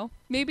right now.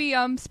 Maybe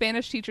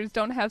Spanish teachers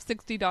don't have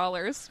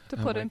 $60 to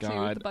put into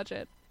the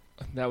budget.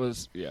 That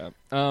was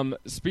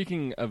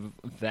speaking of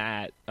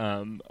that,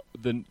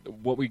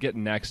 what we get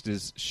next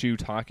is Shu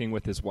talking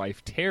with his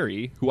wife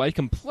Terry, who I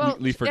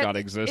completely forgot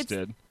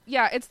existed.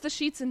 It's the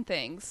Sheets and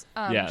Things.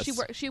 Yes.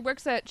 She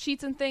works at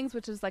Sheets and Things,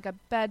 which is like a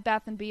Bed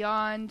Bath and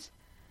Beyond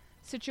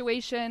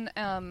situation,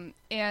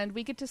 and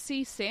we get to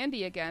see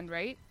Sandy again,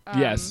 right?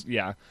 Yes,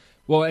 yeah.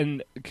 Well,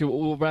 and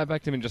we'll wrap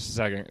back to him in just a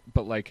second,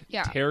 but like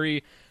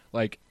Terry,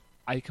 like,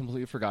 I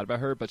completely forgot about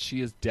her, but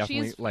she is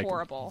definitely like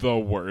horrible. The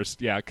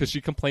worst. Yeah, because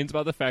she complains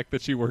about the fact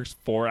that she works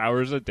 4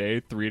 hours a day,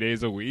 3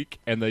 days a week,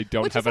 and they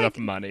don't have enough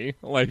money.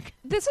 Like,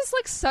 this is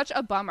like such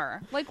a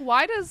bummer. Like,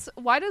 why does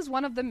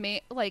one of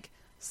the like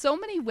so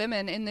many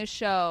women in this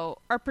show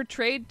are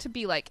portrayed to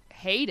be like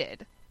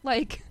hated?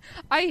 Like,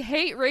 I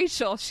hate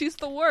Rachel. She's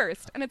the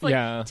worst, and it's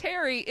like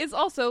Terry is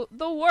also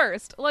the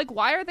worst. Like,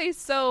 why are they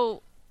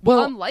so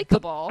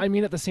unlikable? I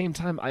mean, at the same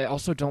time, I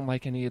also don't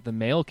like any of the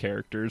male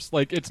characters.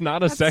 Like, it's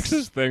not a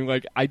sexist thing.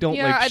 Like, I don't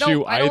like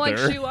Shu either. I don't like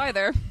Shu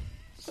either.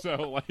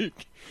 So,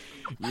 like,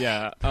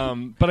 yeah.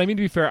 But I mean,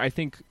 to be fair, I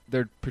think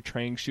they're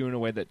portraying Shu in a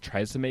way that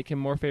tries to make him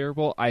more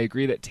favorable. I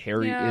agree that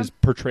Terry is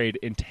portrayed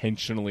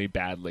intentionally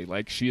badly.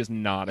 Like, she is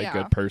not a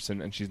good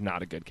person, and she's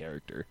not a good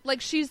character.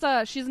 Like, she's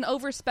an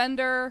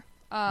overspender.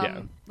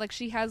 Like,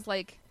 she has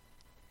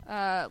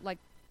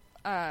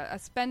a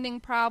spending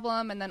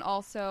problem, and then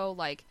also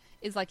like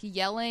is like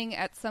yelling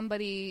at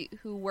somebody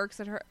who works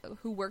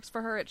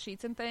for her at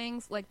Sheets and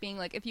Things, like being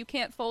like, if you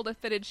can't fold a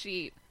fitted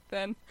sheet,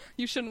 then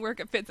you shouldn't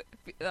work at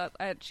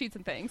Sheets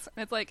and Things.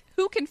 And it's like,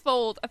 who can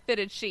fold a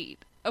fitted sheet?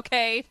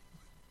 Okay.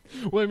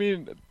 Well, I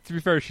mean, to be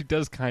fair, she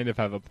does kind of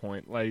have a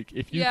point. Like,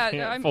 if you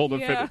can't fold a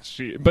fitted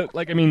sheet, but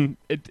like, I mean,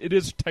 it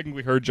is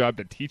technically her job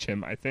to teach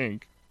him, I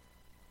think.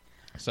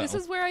 So. This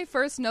is where I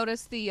first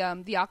noticed the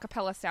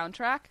acapella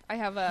soundtrack. I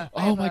have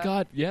my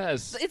God,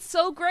 yes. It's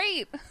so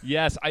great.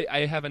 Yes,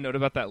 I have a note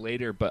about that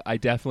later, but I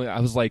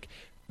was like,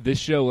 this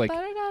show, like,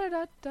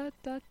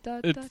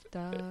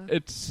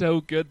 it's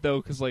so good,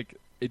 though, because, like,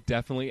 it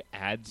definitely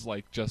adds,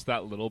 like, just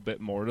that little bit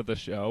more to the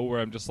show,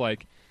 where I'm just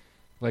like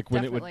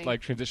when it would,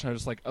 like, transition, I'm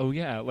just like, oh,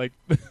 yeah, like,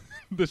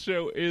 the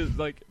show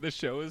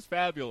is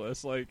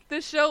fabulous. Like, the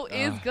show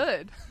is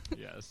good.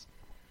 Yes.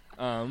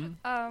 The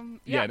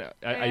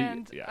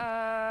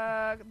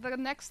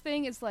next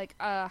thing is like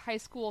a high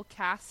school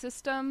caste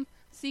system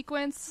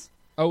sequence.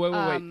 Oh,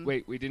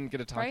 wait, we didn't get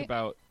to talk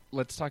about.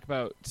 Let's talk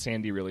about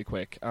Sandy really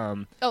quick.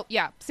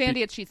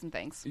 Sandy at Sheets and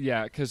Things.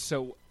 Yeah, because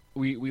so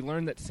we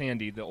learned that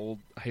Sandy, the old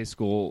high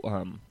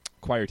school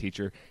choir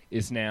teacher,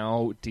 is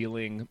now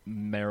dealing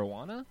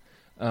marijuana,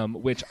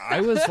 which I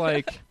was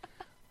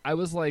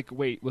like,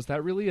 wait, was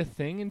that really a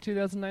thing in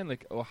 2009?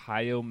 Like,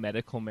 Ohio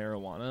medical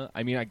marijuana?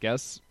 I mean, I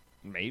guess.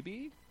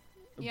 Maybe?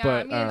 Yeah, but,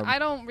 I mean, I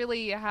don't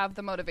really have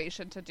the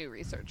motivation to do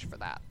research for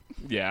that.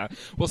 Yeah.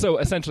 Well, so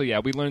essentially,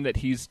 we learned that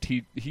he's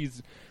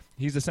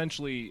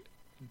essentially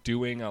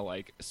doing a,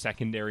 like,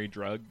 secondary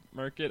drug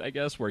market, I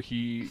guess, where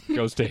he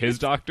goes to his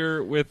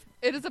doctor with...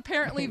 It is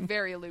apparently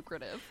very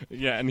lucrative.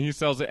 Yeah, and he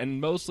sells it,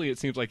 and mostly it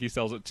seems like he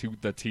sells it to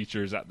the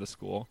teachers at the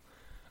school.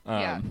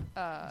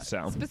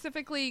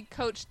 Specifically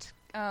Coach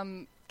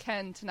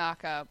Ken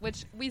Tanaka,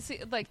 which we see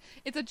like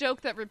it's a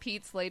joke that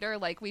repeats later.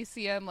 Like we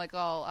see him like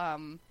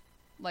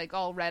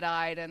all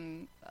red-eyed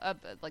and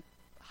like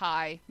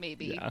high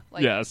maybe. Yeah.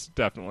 Like, Yes,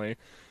 definitely.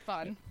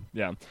 fun.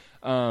 Yeah.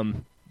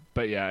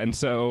 But yeah, and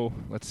so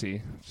let's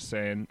see. Just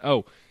saying.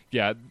 Oh,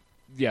 yeah.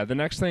 Yeah, the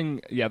next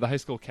thing, the high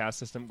school cast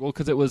system. Well,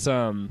 cuz it was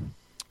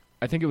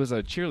I think it was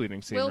a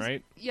cheerleading scene,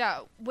 right? Yeah,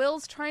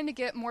 Will's trying to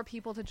get more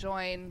people to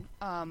join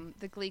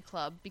the Glee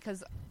Club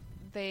because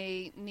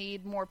they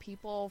need more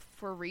people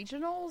for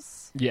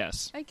regionals,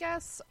 Yes. I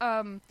guess.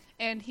 And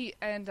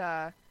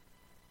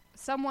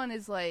someone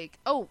is like,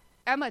 oh,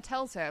 Emma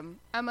tells him.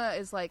 Emma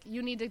is like,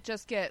 you need to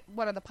just get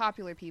one of the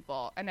popular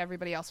people, and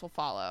everybody else will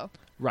follow.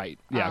 Right.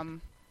 Yeah.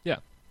 Yeah.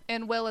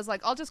 And Will is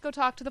like, I'll just go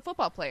talk to the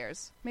football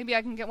players. Maybe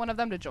I can get one of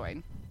them to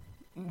join.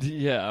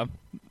 Yeah.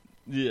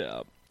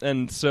 Yeah.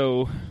 And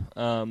so,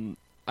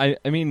 I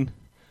mean,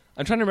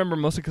 I'm trying to remember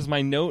mostly because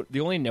the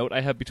only note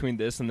I have between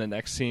this and the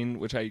next scene,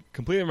 which I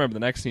completely remember the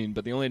next scene,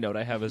 but the only note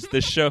I have is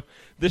this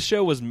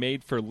show was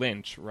made for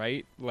Lynch,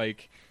 right?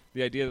 Like,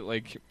 the idea that,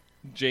 like,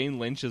 Jane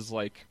Lynch is,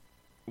 like,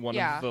 one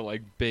of the,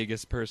 like,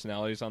 biggest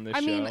personalities on this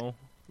show. Mean,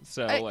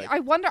 so, I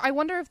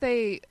wonder if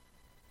they...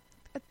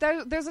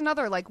 There's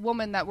another like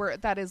woman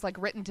that is like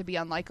written to be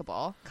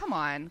unlikable. Come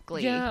on,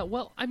 Glee. Yeah,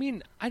 well, I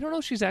mean, I don't know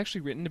if she's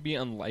actually written to be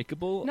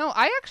unlikable. No,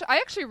 I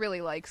actually really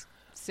like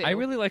Sue. I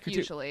really like her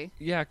usually.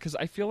 Too. Yeah, because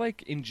I feel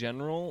like in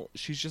general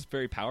she's just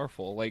very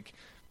powerful. Like,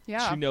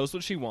 she knows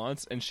what she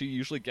wants, and she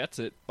usually gets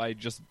it by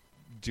just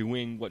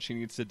doing what she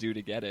needs to do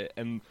to get it.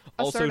 And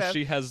also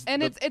she has,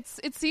 and it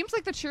seems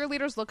like the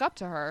cheerleaders look up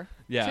to her.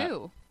 Yeah.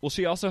 Too. Well,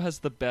 she also has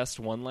the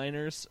best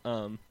one-liners.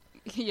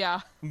 Yeah.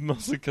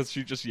 Mostly because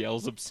she just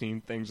yells obscene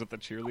things at the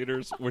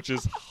cheerleaders, which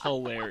is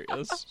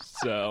hilarious.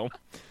 So,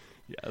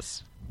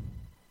 yes.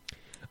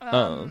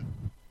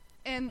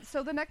 And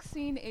so the next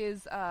scene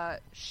is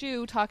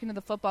Shu talking to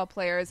the football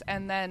players,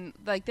 and then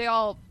like they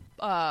all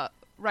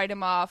write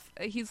him off.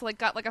 He's like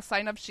got like a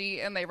sign-up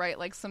sheet, and they write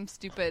like some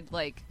stupid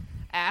like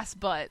ass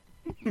butt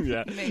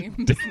yeah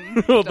names.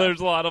 Well, there's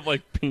a lot of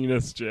like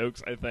penis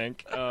jokes, I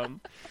think.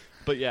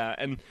 But yeah,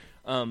 and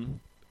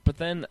but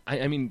then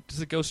I mean,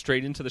 does it go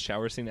straight into the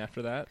shower scene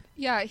after that?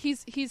 Yeah,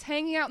 he's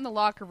hanging out in the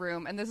locker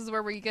room, and this is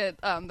where we get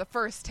the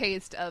first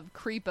taste of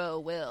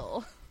Creepo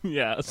Will.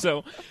 Yeah,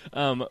 so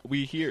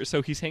we hear,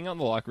 so he's hanging out in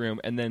the locker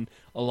room, and then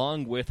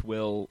along with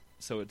Will,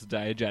 so it's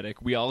diegetic,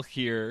 we all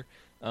hear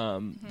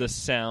the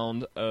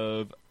sound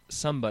of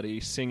somebody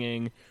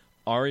singing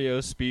REO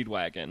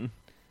Speedwagon.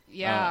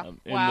 Yeah,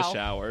 in the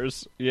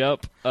showers.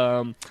 Yep.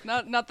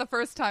 Not the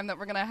first time that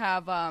we're gonna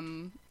have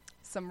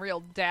some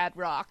real dad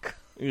rock.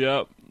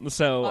 Yep.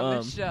 So on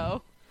this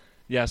show.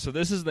 Yeah. So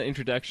this is the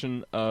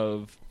introduction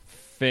of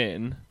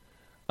Finn.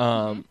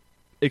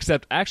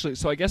 Except actually,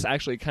 so I guess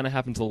actually it kind of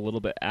happens a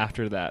little bit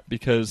after that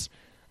because,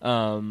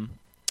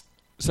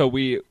 so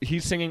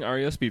he's singing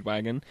REO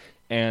Speedwagon,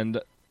 and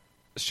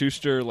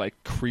Schuster like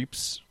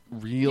creeps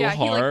real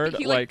hard.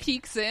 He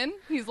peeks in.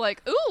 He's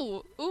like,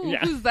 ooh,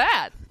 yeah. Who's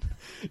that?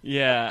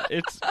 Yeah,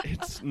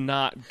 it's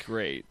not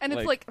great. And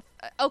it's like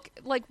okay,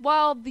 like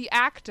while the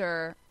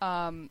actor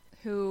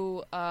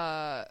who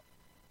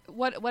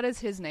what is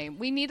his name?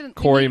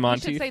 Corey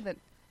Monteith. We should say that.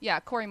 Yeah,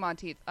 Corey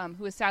Monteith,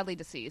 who is sadly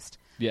deceased.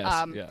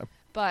 Yes. Yeah.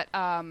 But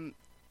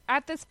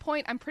at this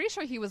point, I'm pretty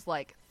sure he was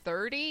like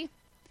 30.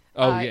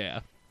 Oh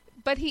yeah.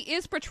 But he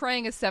is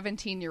portraying a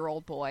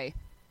 17-year-old boy,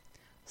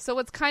 so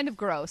it's kind of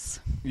gross.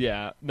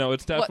 Yeah. No,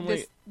 it's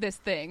definitely this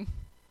thing.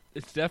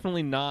 It's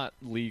definitely not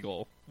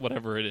legal,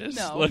 whatever it is.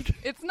 No,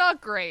 it's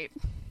not great.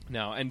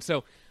 No, and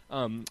so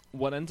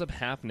what ends up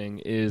happening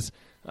is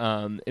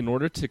in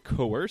order to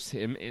coerce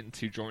him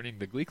into joining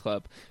the Glee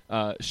Club,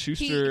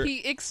 Schuster...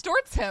 He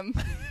extorts him.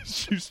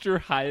 Schuster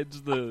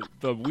hides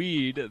the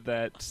weed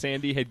that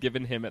Sandy had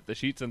given him at the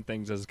Sheets and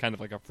things as kind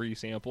of like a free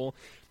sample.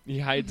 He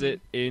hides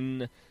it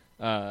in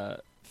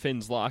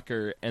Finn's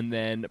locker and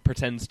then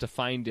pretends to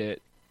find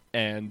it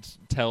and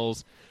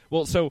tells...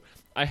 Well, so...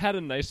 I had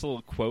a nice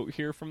little quote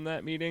here from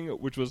that meeting,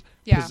 which was,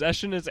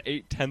 possession is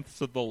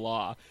 8/10 of the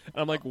law. And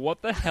I'm like,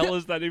 what the hell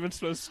is that even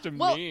supposed to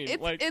mean?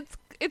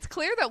 It's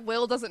clear that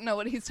Will doesn't know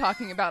what he's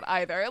talking about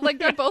either. Like,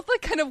 they're both,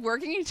 like, kind of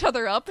working each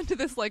other up into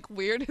this, like,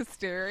 weird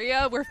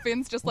hysteria where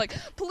Finn's just like,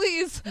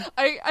 please,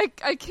 I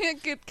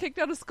can't get kicked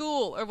out of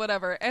school or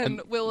whatever.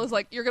 And Will is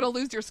like, you're going to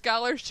lose your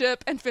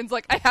scholarship. And Finn's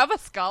like, I have a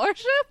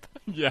scholarship?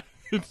 Yeah.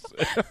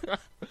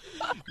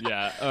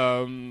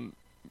 Yeah.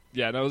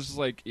 Yeah, and I was just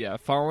like,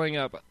 following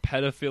up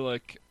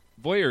pedophilic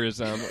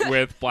voyeurism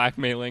with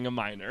blackmailing a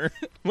minor.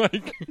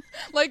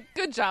 like,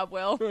 good job,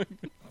 Will.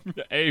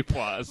 A+.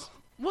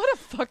 What a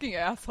fucking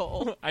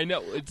asshole. I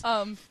know. It's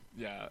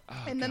yeah.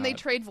 Oh, and then they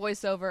trade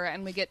voiceover,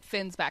 and we get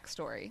Finn's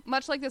backstory,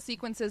 much like the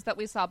sequences that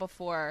we saw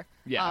before.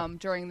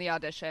 During the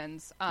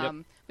auditions.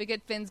 We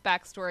get Finn's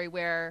backstory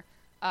where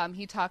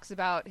he talks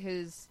about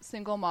his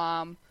single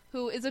mom,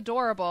 who is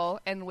adorable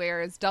and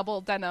wears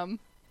double denim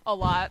a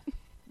lot.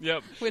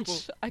 Yep.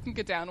 Which I can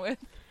get down with.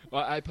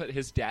 Well, I put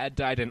his dad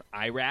died in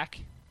Iraq.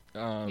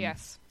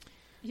 Yes.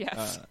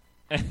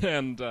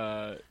 And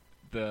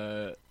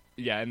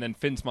Yeah, and then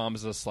Finn's mom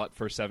is a slut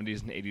for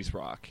 70s and 80s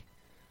rock.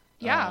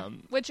 Yeah,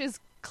 which is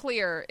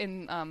clear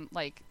in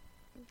like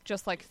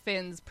just like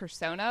Finn's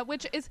persona,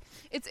 which is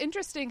it's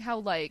interesting how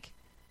like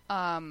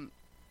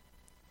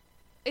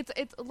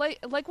it's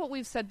like what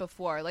we've said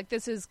before. Like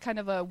this is kind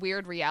of a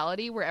weird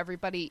reality where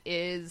everybody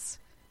is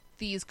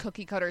these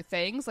cookie cutter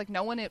things. Like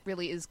no one it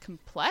really is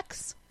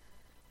complex.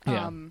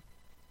 Yeah.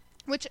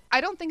 Which I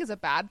don't think is a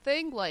bad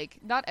thing. Like,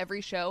 not every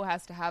show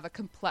has to have a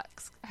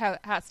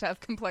has to have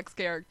complex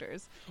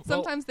characters.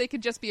 Sometimes they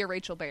could just be a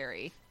Rachel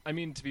Berry. I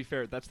mean, to be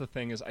fair, that's the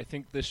thing is I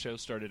think this show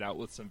started out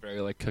with some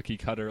very, like, cookie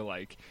cutter,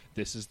 like,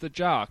 this is the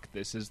jock,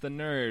 this is the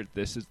nerd,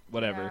 this is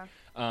whatever.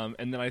 Yeah.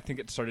 And then I think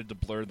it started to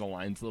blur the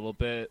lines a little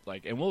bit,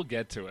 like, and we'll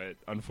get to it,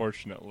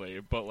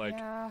 unfortunately, but, like,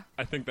 Yeah.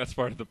 I think that's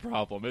part of the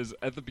problem, is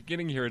at the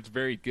beginning here it's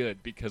very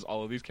good because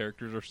all of these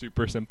characters are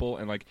super simple,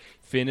 and, like,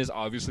 Finn is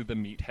obviously the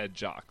meathead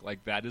jock.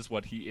 Like, that is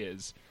what he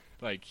is.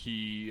 Like,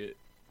 he's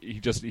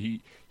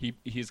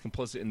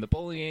complicit in the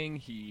bullying,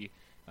 he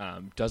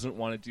doesn't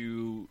want to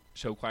do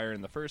show choir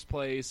in the first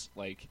place,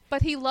 like...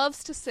 But he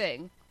loves to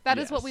sing. That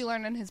is what Yes. we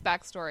learn in his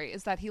backstory,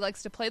 is that he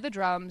likes to play the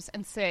drums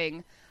and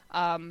sing.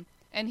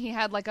 And he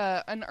had like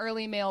an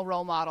early male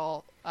role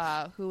model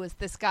who was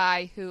this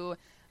guy who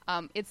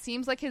it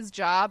seems like his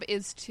job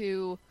is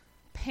to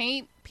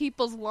paint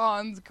people's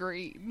lawns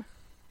green.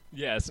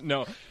 Yes,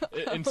 no.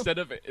 Instead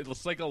of it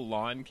looks like a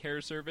lawn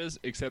care service,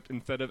 except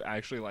instead of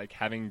actually like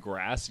having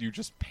grass, you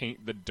just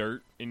paint the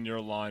dirt in your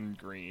lawn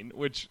green,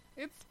 which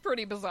It's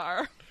pretty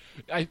bizarre.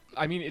 I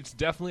mean it's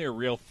definitely a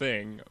real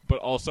thing, but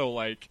also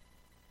like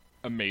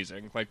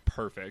amazing, like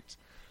perfect.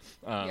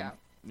 Yeah.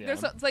 Yeah.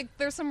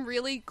 There's some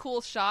really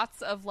cool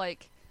shots of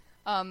like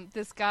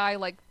this guy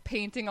like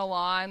painting a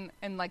lawn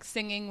and like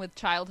singing with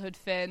childhood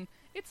Finn.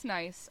 It's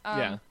nice.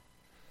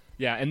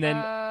 Yeah, and then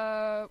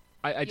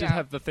I did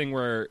have the thing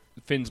where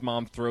Finn's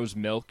mom throws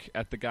milk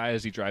at the guy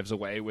as he drives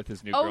away with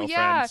his new girlfriend.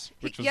 Yeah,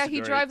 which was he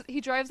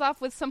great. drives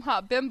off with some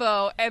hot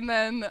bimbo, and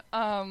then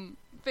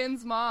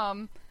Finn's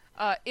mom,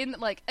 in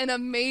like an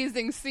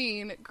amazing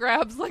scene,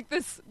 grabs like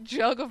this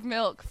jug of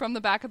milk from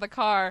the back of the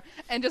car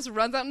and just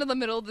runs out into the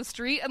middle of the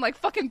street and like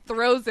fucking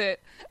throws it,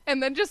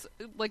 and then just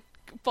like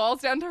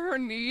falls down to her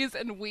knees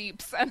and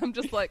weeps. And I'm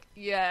just like,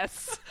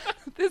 yes,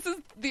 this is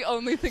the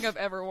only thing I've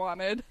ever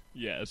wanted.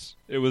 Yes,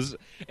 it was,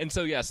 and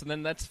so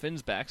then that's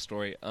Finn's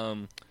backstory.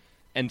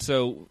 And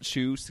so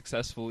Shu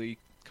successfully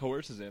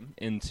coerces him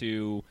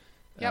into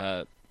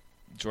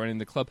joining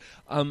the club.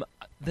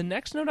 The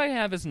next note I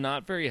have is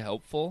not very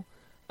helpful.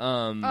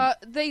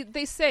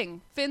 They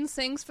sing. Finn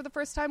sings for the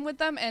first time with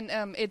them, and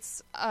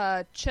it's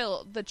the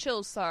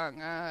Chills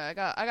song. I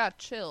got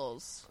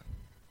chills.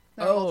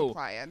 They're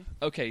multiplying.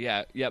 Okay,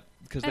 yeah, yep.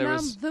 Because And there I'm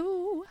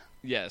was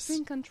yes,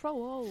 in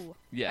control.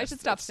 yes. I should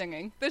stop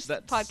singing. This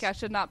podcast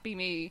should not be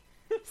me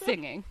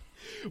singing.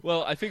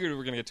 Well, I figured we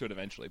were gonna get to it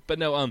eventually, but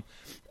no.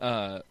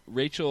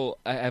 Rachel,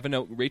 I have a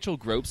note. Rachel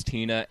gropes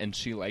Tina, and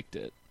she liked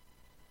it.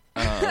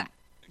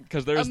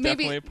 Because there's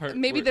definitely a part.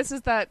 Maybe where, this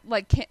is that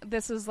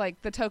this is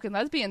like the token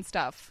lesbian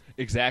stuff.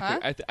 Exactly.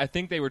 Huh? I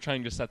think they were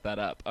trying to set that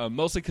up.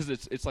 Mostly because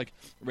it's like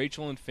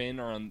Rachel and Finn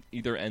are on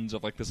either ends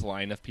of like this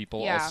line of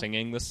people all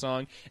singing this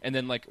song, and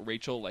then like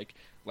Rachel like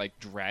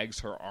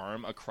drags her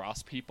arm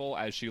across people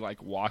as she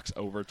like walks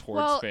over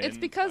towards Finn. Well, it's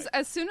because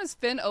as soon as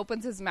Finn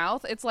opens his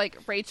mouth, it's like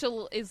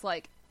Rachel is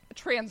like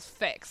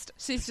transfixed.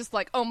 She's just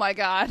like, oh my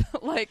god,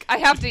 like I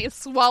have to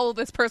swallow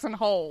this person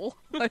whole.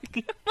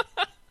 Like.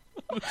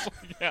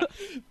 Yeah,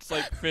 it's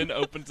like Finn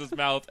opens his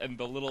mouth and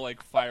the little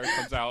like fire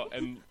comes out,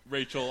 and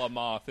Rachel, a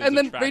moth, is and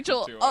then attracted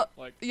Rachel, to it.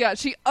 Like,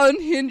 she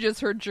unhinges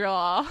her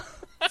jaw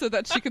so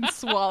that she can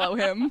swallow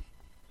him.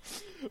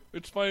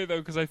 It's funny though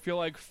because I feel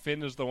like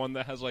Finn is the one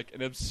that has like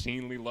an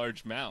obscenely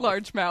large mouth.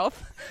 Large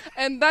mouth,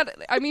 and that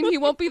he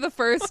won't be the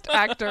first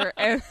actor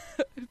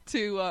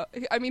to.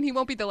 He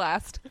won't be the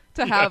last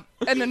to have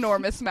an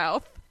enormous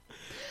mouth.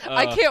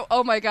 I can't.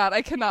 Oh my god,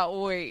 I cannot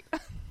wait.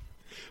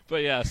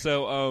 But yeah,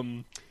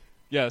 so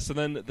so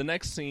then the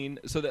next scene,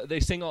 so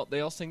they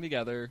all sing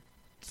together.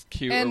 It's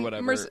cute and or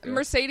whatever.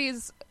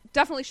 Mercedes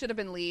definitely should have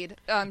been lead.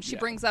 She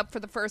brings up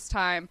for the first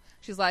time.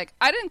 She's like,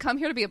 I didn't come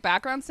here to be a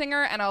background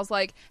singer. And I was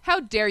like,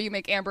 how dare you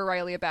make Amber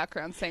Riley a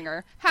background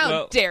singer?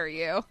 How dare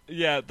you?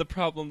 Yeah, the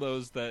problem though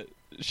is that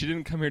she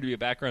didn't come here to be a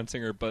background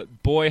singer,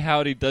 but boy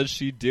howdy does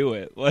she do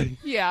it. Like,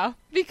 yeah,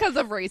 because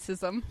of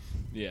racism.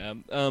 Yeah.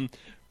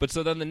 But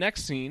so then the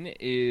next scene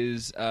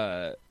is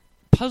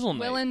Puzzle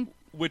Night,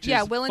 which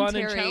is Will fun and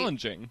Terry and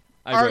challenging.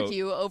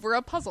 Argue over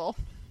a puzzle.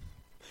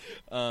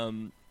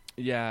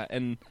 Yeah,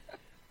 and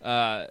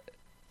high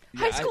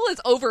school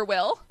is over,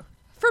 Will,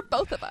 for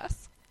both of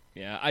us.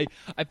 Yeah,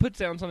 I put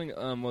down something.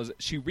 Was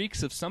she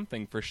reeks of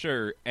something for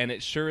sure, and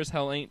it sure as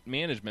hell ain't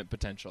management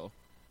potential.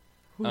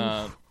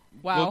 Wow,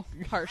 well,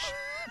 harsh.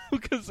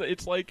 Because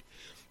it's like,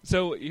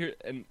 so here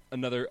and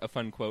a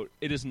fun quote.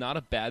 It is not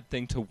a bad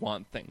thing to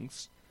want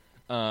things.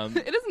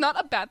 It is not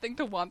a bad thing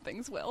to want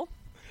things, Will.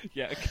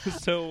 Yeah,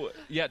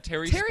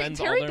 Terry spends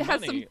all their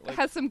money.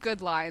 Has some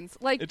good lines.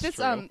 Like this,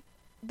 true.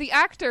 the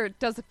actor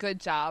does a good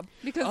job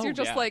because you're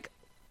just like,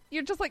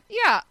 you're just like,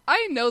 yeah,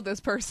 I know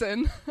this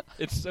person.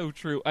 It's so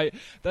true.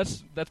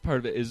 That's part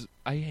of it is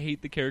I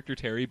hate the character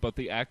Terry, but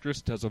the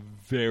actress does a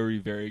very,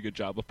 very good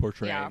job of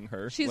portraying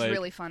her. She's like,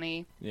 really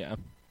funny. Yeah.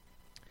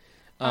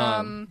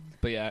 But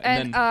yeah,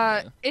 and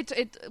then,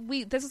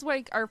 this is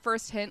like our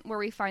first hint where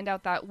we find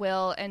out that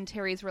Will and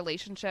Terry's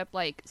relationship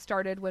like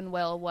started when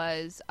Will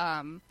was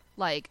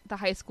like the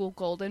high school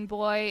golden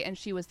boy and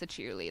she was the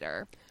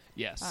cheerleader.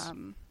 yes.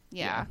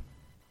 Yeah.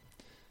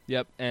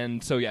 Yep.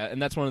 And so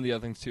and that's one of the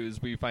other things too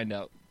is we find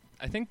out.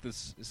 I think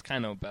this is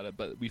kind of about it,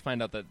 but we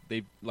find out that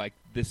they like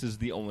this is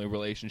the only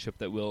relationship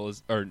that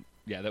Will's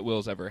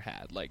ever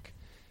had. Like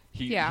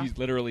he's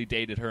literally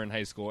dated her in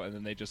high school, and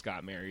then they just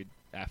got married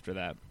after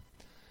that.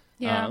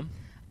 Yeah.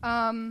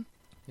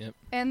 Yep.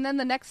 And then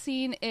the next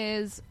scene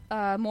is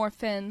more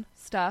Finn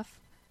stuff,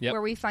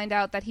 where we find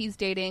out that he's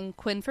dating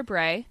Quinn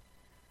Fabray,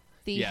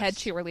 the head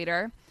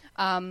cheerleader.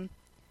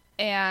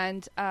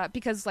 And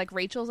because like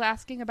Rachel's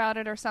asking about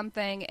it or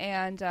something,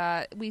 and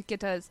we get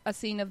to a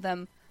scene of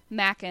them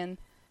macking,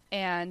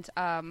 and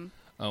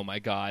oh my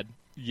god,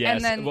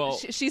 yes. And then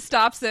she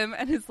stops him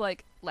and is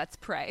like, "Let's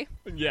pray."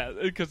 Yeah,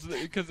 because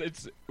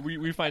it's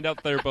we find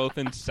out they're both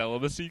in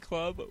celibacy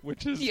club,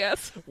 which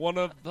is one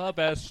of the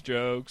best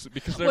jokes.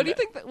 Because what do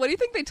you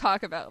think they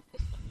talk about?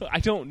 I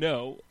don't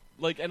know.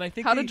 Like, and I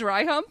think how to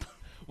dry hump.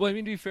 Well, I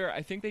mean, to be fair,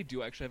 I think they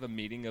do actually have a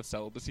meeting of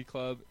celibacy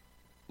club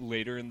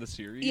later in the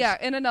series. Yeah,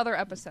 in another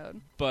episode.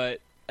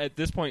 But at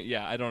this point,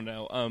 I don't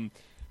know.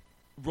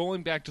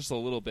 Rolling back just a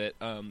little bit,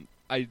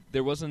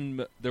 there was a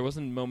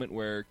moment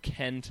where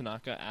Ken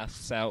Tanaka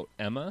asks out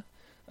Emma.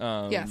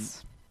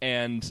 Yes.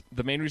 And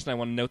the main reason I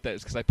want to note that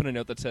is because I put a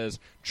note that says,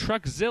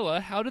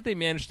 Truckzilla, how did they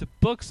manage to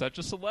book such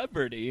a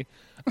celebrity?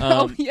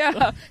 Oh,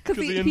 yeah.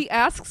 Because he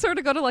asks her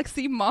to go to, like,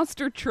 see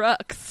monster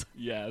trucks.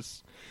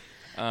 Yes.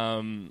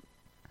 The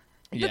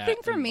thing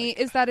for me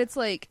is that it's,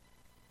 like,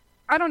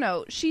 I don't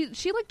know. She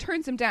like,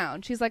 turns him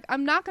down. She's like,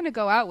 I'm not going to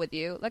go out with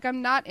you. Like,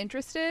 I'm not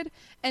interested.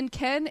 And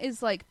Ken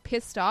is, like,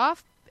 pissed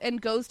off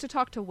and goes to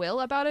talk to Will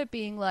about it,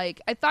 being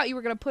like, I thought you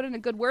were going to put in a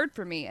good word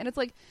for me. And it's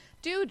like,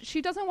 dude,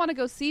 she doesn't want to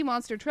go see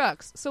monster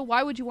trucks, so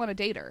why would you want to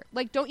date her?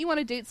 Like, don't you want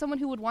to date someone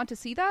who would want to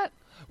see that?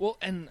 Well,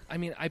 and I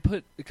mean,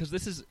 because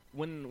this is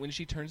when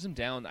she turns him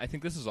down, I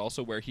think this is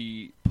also where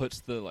he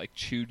puts the like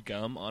chewed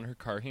gum on her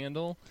car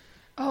handle.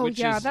 Oh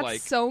yeah, that's like,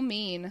 so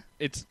mean.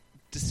 It's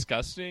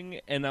disgusting,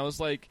 and I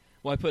was like,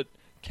 well, I put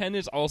Ken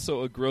is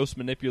also a gross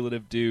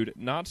manipulative dude,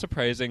 not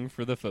surprising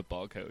for the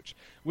football coach,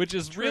 which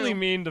is really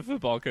mean to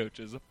football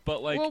coaches,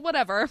 but like, well,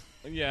 whatever.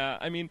 Yeah,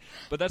 I mean,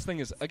 but that's the thing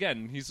is,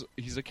 again,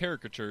 he's a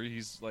caricature.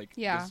 He's like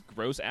this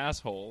gross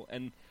asshole,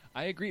 and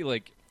I agree.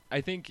 Like,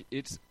 I think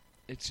it's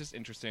just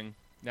interesting.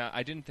 Now,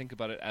 I didn't think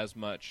about it as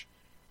much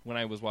when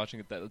I was watching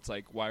it. That it's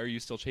like, why are you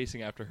still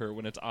chasing after her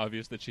when it's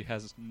obvious that she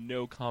has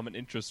no common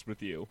interest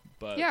with you?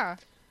 But yeah.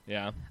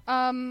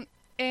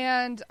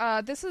 And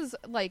this is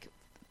like,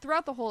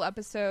 throughout the whole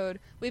episode,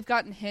 we've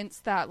gotten hints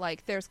that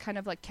like there's kind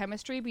of like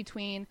chemistry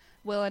between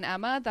Will and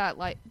Emma, that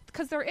like,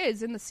 because there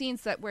is in the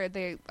scenes that where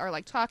they are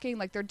like talking,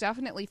 like they're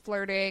definitely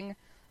flirting,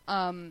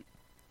 and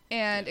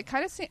it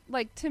kind of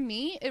like, to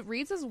me it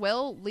reads as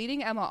Will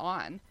leading Emma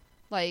on,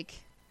 like,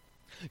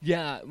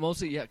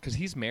 mostly because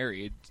he's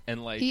married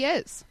and like he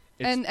is,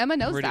 and Emma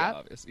knows that.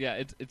 Obvious.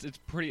 Yeah, it's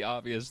pretty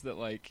obvious that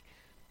like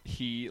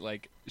he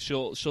like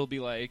she'll be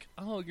like,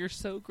 oh, you're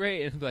so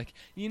great, and be like,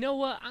 you know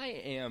what, I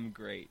am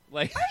great.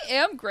 Like, I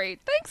am great,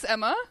 thanks,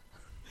 Emma.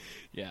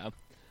 Yeah.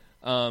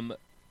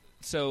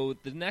 So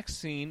the next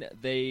scene,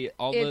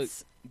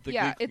 it's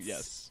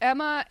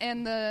Emma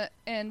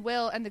and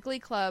Will and the Glee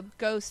Club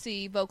go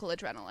see Vocal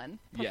Adrenaline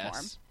perform.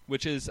 Yes,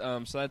 which is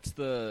so that's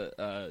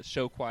the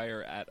show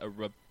choir at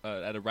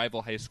a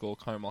rival high school,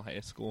 Carmel High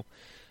School.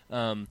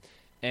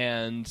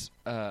 And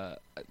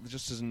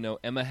just as a note,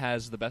 Emma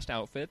has the best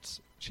outfits.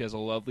 She has a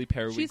lovely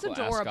periwinkle ascot.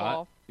 She's adorable.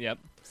 Ascot. Yep.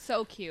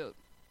 So cute.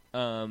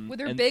 With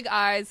her big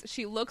eyes,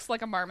 she looks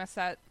like a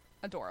marmoset.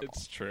 Adorable.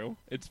 It's true.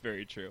 It's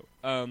very true.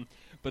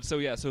 But so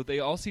they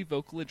all see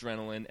Vocal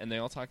Adrenaline, and they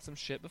all talk some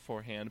shit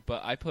beforehand.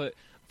 But I put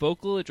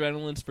Vocal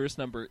Adrenaline's first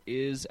number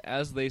is,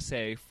 as they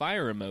say,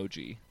 fire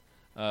emoji.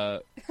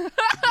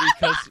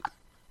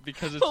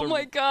 Because it's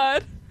my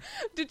god.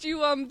 Did you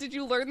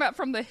learn that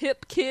from the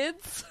Hip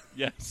Kids?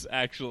 Yes,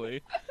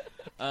 actually.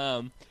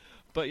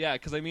 But yeah,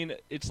 because I mean,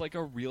 it's like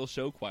a real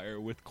show choir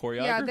with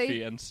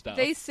choreography and stuff.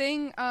 They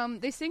sing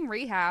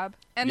Rehab,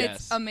 and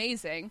it's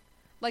amazing.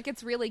 Like,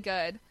 it's really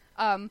good.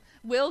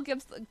 Will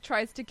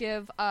tries to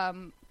give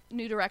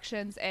New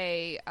Directions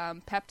a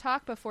pep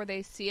talk before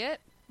they see it.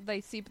 They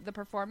see the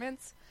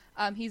performance.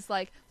 He's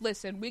like,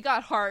 "Listen, we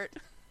got heart."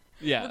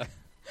 Yeah.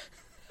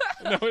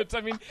 No, it's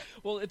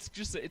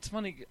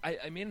funny.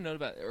 I made a note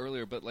about it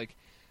earlier, but like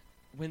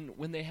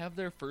when they have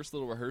their first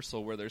little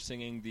rehearsal where they're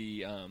singing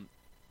the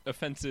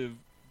offensive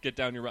 "Get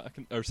Down Your Rock"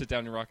 or "Sit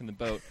Down Your Rock in the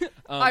Boat."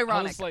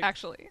 Ironic,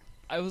 actually.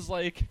 I was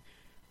like,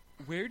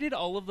 where did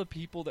all of the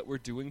people that were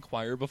doing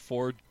choir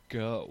before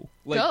go?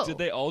 Like, did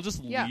they all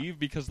just leave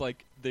because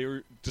like they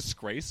were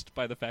disgraced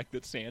by the fact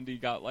that Sandy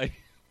got like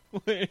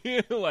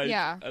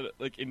Yeah.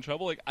 Like in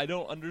trouble. Like I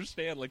don't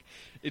understand. Like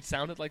it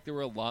sounded like there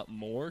were a lot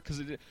more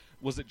because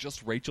was it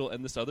just Rachel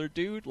and this other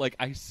dude? Like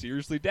I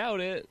seriously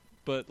doubt it.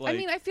 But like, I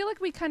mean, I feel like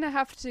we kind of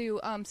have to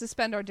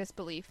suspend our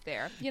disbelief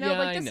there. You know, Yeah,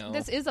 like I this know.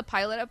 this is a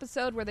pilot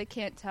episode where they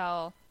can't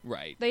tell.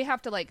 right. They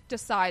have to like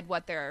decide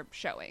what they're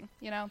showing.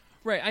 You know.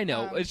 Right, I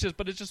know. Um, It's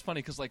just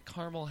funny because like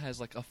Carmel has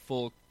like a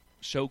full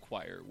show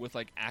choir with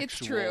like It's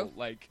actual true.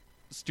 like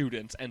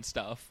students and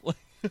stuff.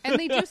 And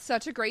they do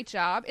such a great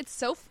job.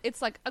 It's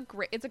like a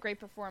great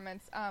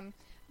performance. And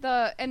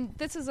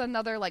this is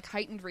another like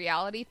heightened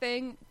reality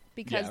thing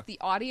because Yeah. the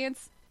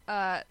audience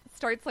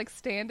starts like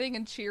standing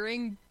and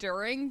cheering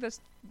during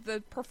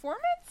the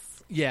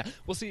performance. Yeah.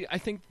 Well, see, I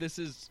think this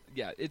is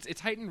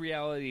it's heightened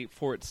reality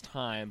for its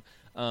time,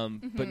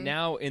 but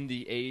now in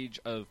the age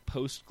of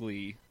post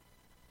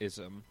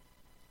Glee-ism,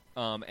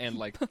 and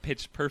like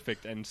Pitch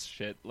Perfect and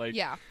shit, like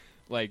Yeah.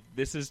 like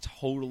this is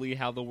totally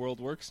how the world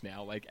works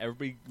now. Like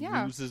everybody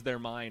Yeah. loses their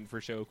mind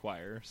for show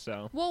choir.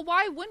 So, Well,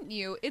 why wouldn't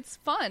you? It's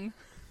fun.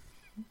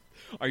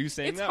 are you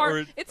saying It's that,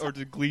 hard- it's- or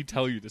did Glee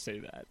tell you to say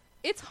that?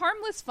 It's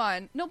harmless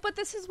fun. No, but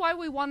this is why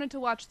we wanted to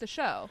watch the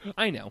show.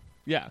 I know.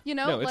 Yeah. You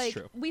know, no, it's like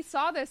true. we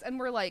saw this and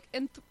we're like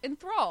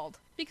enthralled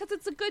because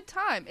it's a good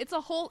time. It's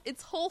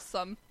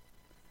wholesome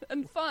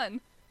and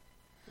fun.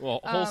 Well,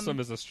 wholesome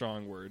is a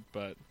strong word,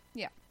 but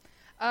Yeah.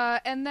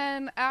 And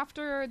then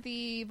after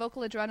the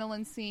vocal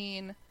adrenaline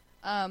scene,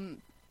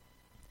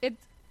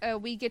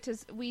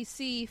 we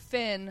see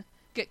Finn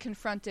get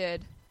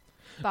confronted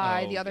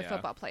by Oh, the other yeah.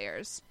 football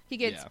players. He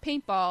gets Yeah.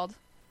 paintballed,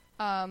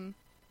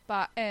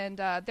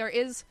 there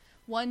is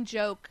one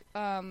joke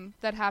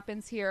that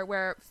happens here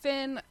where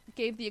Finn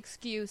gave the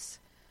excuse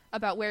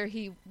about where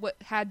he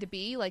had to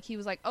be. Like he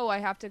was like, "Oh, I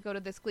have to go to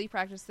this Glee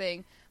practice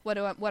thing. What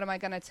am I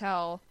going to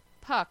tell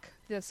Puck,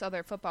 this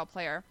other football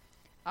player?"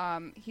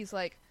 He's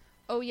like,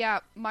 "Oh yeah,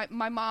 my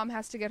mom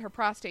has to get her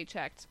prostate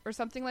checked," or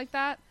something like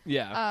that.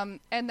 yeah.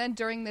 And then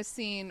during this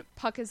scene,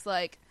 Puck is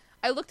like,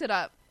 "I looked it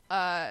up.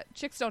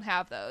 Chicks don't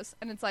have those."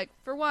 And it's like,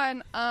 for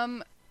one,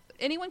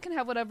 anyone can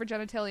have whatever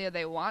genitalia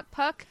they want,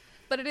 Puck.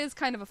 But it is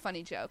kind of a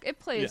funny joke. It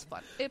plays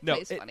fun. It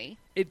plays funny.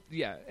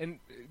 And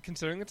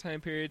considering the time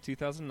period,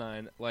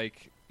 2009,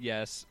 like,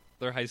 yes,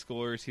 they're high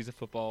schoolers. He's a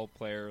football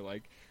player.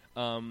 Like,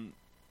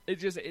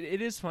 it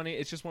is funny.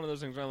 It's just one of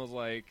those things where I was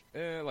like,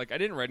 like I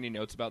didn't write any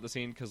notes about the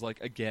scene because, like,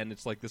 again,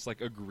 it's like this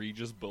like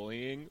egregious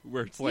bullying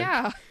where it's like,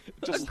 Yeah,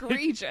 just like,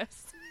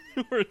 egregious.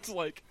 where it's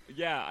like,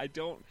 yeah,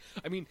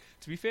 I mean,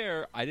 to be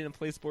fair, I didn't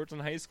play sports in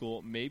high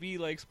school. Maybe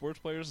like sports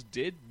players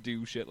did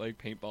do shit like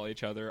paintball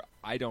each other.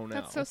 I don't know.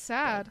 That's so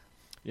sad. But,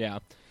 yeah.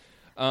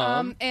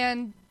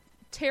 And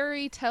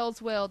Terry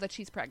tells Will that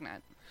she's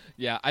pregnant.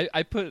 Yeah,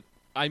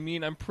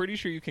 I'm pretty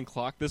sure you can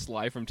clock this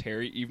live from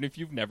Terry even if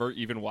you've never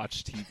even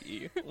watched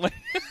TV.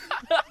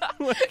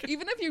 like,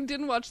 Even if you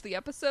didn't watch the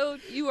episode,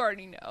 you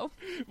already know.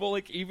 well,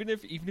 like even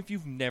if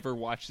you've never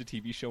watched a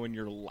TV show in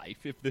your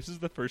life, if this is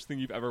the first thing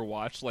you've ever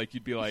watched, like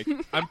you'd be like,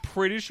 I'm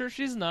pretty sure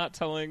she's not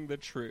telling the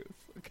truth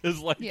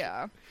because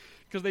Yeah.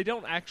 because they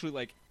don't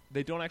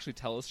actually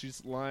tell us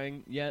she's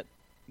lying yet,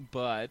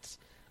 but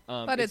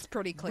It's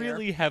pretty clear.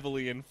 really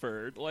heavily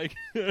inferred. Like,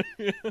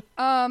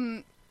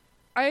 I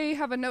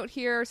have a note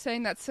here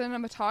saying that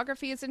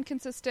cinematography is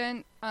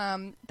inconsistent.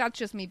 That's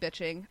just me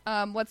bitching.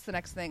 What's the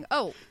next thing?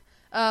 Oh,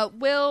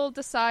 Will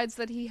decides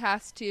that he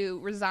has to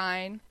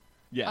resign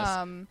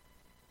yes,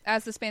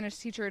 as the Spanish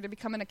teacher to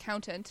become an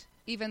accountant,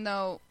 even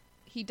though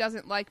he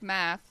doesn't like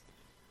math.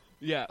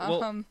 yeah.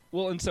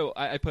 Well, and so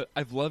I put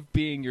I've loved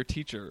being your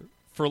teacher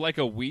for like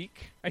a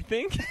week, I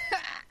think,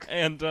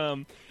 and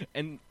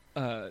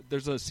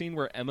there's a scene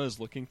where Emma's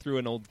looking through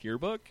an old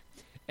yearbook.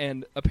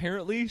 And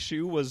apparently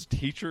she was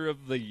teacher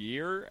of the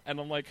year, and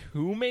I'm like,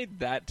 who made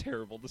that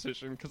terrible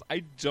decision? Because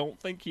I don't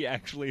think he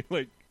actually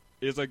like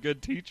is a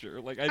good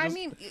teacher. Like, I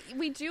mean,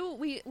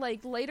 we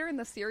like later in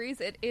the series,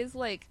 it is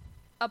like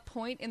a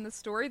point in the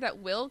story that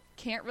Will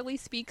can't really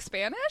speak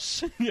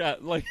Spanish, yeah,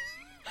 like,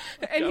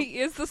 and Yep. he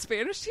is the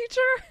Spanish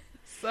teacher.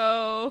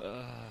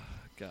 So,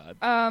 God,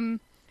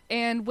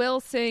 and Will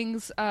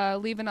sings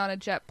 "Leaving on a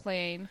Jet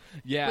Plane,"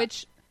 yeah,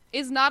 which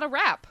is not a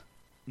rap.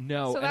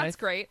 no, So and that's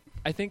great.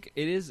 I think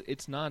it is.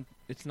 It's not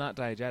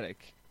diegetic,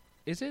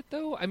 is it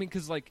though? I mean,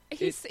 because like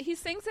He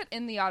sings it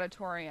in the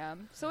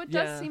auditorium, so it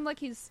does seem like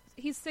he's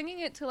singing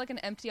it to like an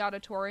empty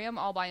auditorium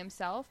all by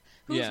himself.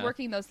 Who's Yeah.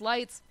 working those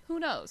lights? Who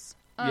knows?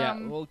 yeah,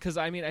 well, because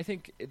I mean, I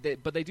think,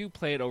 but they do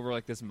play it over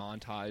like this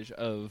montage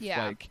of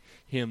Yeah. like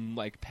him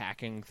like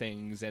packing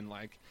things and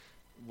like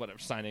whatever,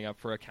 signing up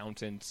for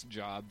accountants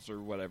jobs or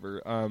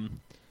whatever.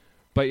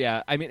 But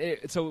yeah, I mean,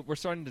 so we're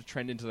starting to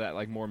trend into that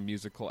like more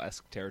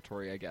musical-esque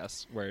territory, I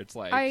guess, where it's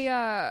like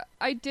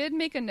I did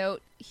make a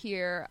note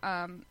here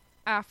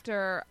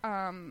after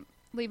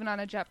Leaving on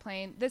a Jet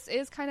Plane. This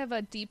is kind of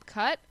a deep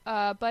cut,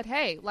 but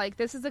hey, like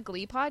this is a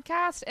Glee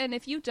podcast, and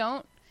if you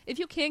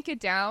can't get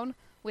down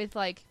with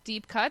like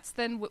deep cuts,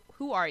 then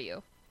who are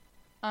you?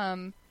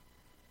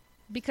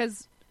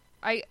 Because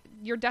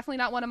you're definitely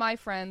not one of my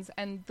friends,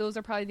 and those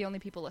are probably the only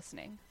people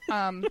listening.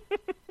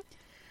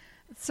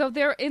 So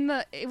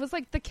it was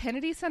like the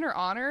Kennedy Center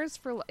Honors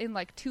in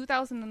like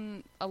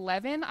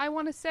 2011, I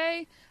want to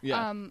say.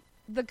 Yeah.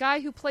 The guy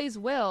who plays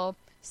Will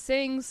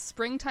sings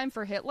 "Springtime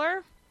for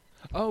Hitler."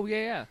 Oh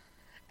yeah.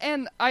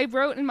 And I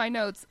wrote in my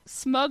notes,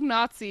 "Smug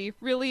Nazi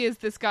really is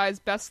this guy's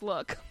best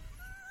look."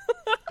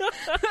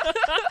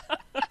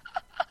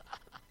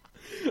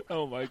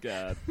 Oh my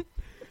god.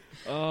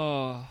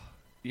 Oh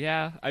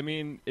yeah. I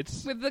mean,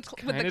 it's with the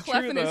kinda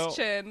clef true, in his though.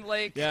 chin,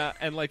 like Yeah,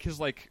 and like his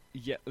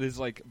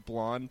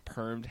blonde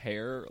permed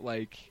hair,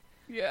 like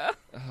yeah.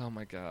 oh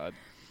my god.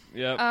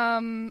 Yep.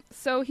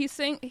 So it's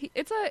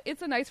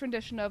a nice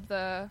rendition of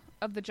the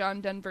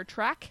John Denver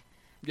track.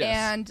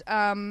 Yes.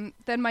 And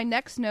then my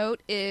next note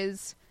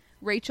is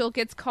Rachel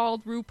gets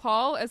called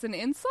RuPaul as an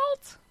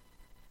insult.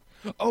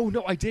 Oh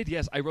no, I did.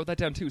 Yes, I wrote that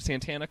down too.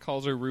 Santana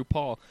calls her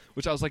RuPaul,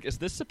 which I was like, is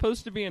this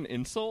supposed to be an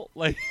insult?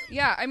 Like,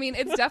 Yeah, I mean,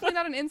 it's definitely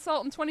not an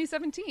insult in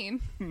 2017.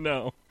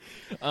 no.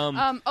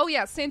 Oh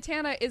yeah,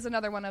 Santana is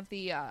another one of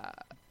the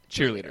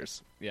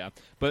Cheerleaders. Yeah,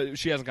 but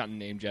she hasn't gotten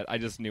named yet. I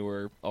just knew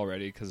her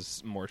already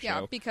because more show.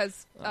 Yeah,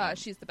 because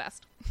she's the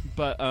best.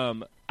 But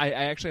I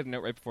actually had a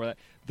note right before that.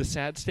 The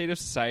sad state of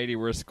society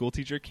where a school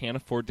teacher can't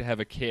afford to have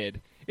a kid.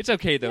 It's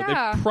okay though.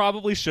 Yeah. They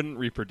probably shouldn't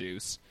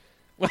reproduce.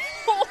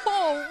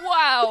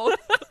 Oh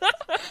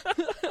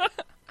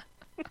wow!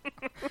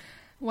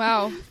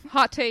 Wow,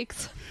 hot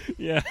takes.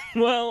 Yeah.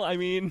 Well, I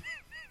mean.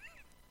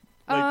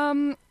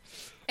 And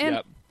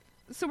Yep.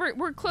 so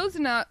we're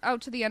closing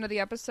out to the end of the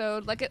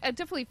episode. Like it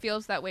definitely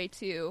feels that way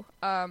too.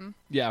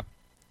 Yeah.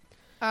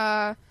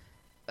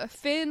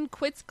 Finn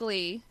quits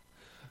Glee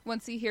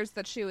once he hears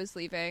that Shu is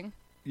leaving.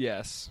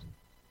 Yes.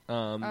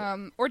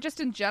 Or just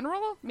in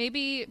general,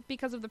 maybe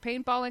because of the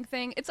paintballing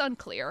thing. It's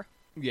unclear.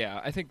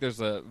 Yeah, I think there's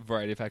a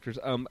variety of factors.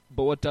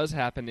 But what does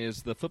happen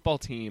is the football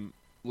team,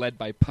 led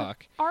by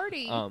Puck,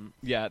 Artie.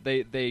 yeah,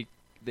 they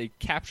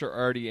capture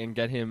Artie and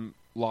get him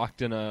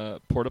locked in a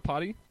porta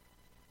potty.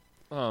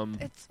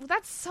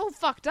 That's so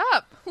fucked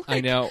up.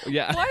 I know.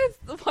 Yeah. Why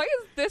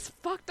is this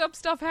fucked up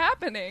stuff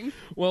happening?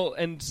 Well,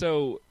 and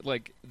so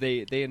like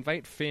they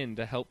invite Finn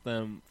to help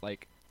them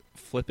like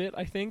flip it.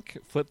 I think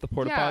flip the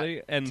porta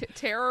potty and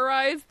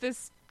terrorize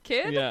this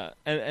kid. yeah,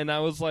 and I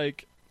was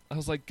like,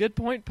 good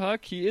point,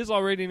 Puck. He is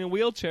already in a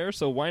wheelchair,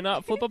 so why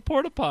not flip a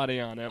porta potty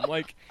on him?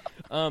 Like,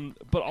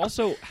 but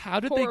also, how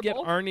did they get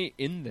Horrible. Arnie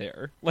in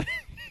there? Like,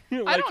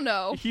 I don't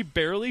know. He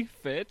barely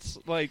fits.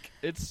 Like,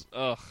 it's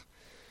ugh.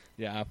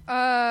 Yeah.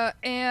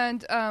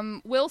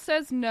 And Will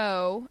says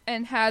no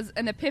and has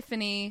an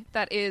epiphany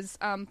that is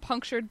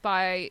punctured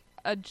by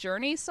a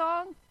Journey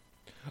song.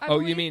 I Oh,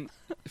 believe. you mean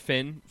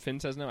Finn? Finn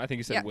says no. I think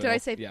he said Yeah, Will. did I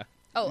say- Yeah.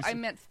 Oh, You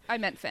said- I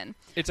meant Finn.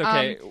 It's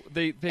okay.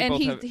 They and both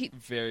he- have he-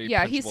 very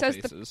yeah, he punchable says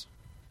the- faces.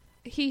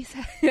 He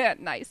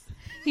nice.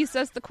 He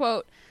says the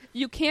quote,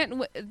 you can't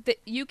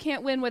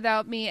win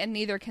without me, and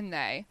neither can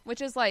they,"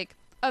 which is like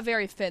a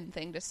very Finn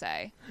thing to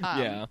say.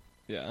 Yeah.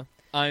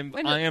 I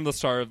am the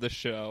star of the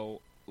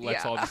show.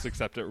 Let's all Yeah. just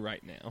accept it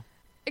right now.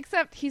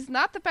 Except he's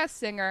not the best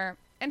singer,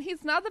 and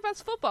he's not the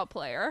best football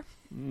player.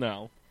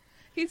 No.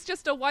 He's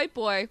just a white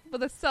boy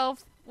with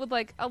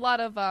like a lot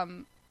of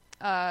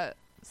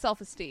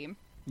self-esteem,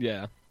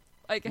 Yeah.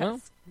 I guess.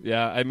 Well,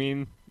 yeah, I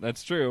mean,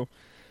 that's true.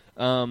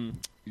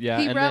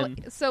 Yeah,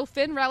 then So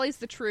Finn rallies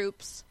the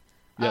troops,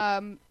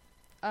 Yep.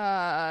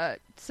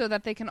 so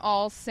that they can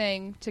all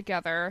sing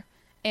together,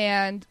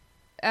 and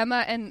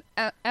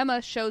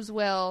Emma shows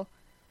Will,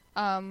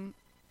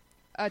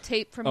 a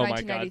tape from Oh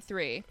my God.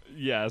 1993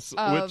 yes,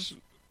 of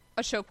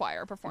a show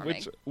choir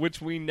performing.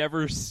 which we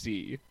never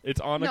see.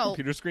 It's on a No.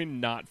 computer screen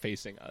not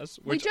facing us.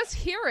 We Which, just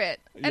hear it,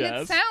 and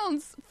Yes. it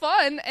sounds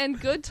fun and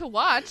good to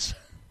watch.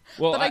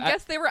 well, But I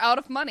guess they were out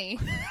of money.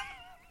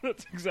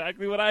 that's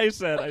exactly what I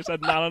said. I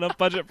said not enough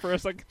budget for a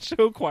second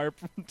show choir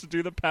to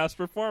do the past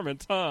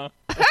performance, huh?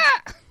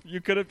 You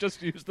could have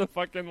just used the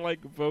fucking like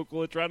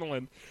vocal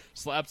adrenaline,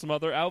 slapped some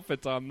other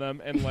outfits on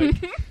them, and like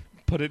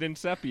put it in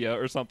sepia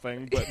or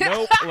something. But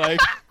nope, like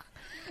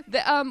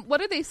What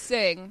do they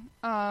sing?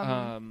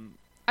 I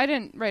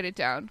didn't write it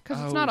down because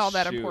it's Oh, not all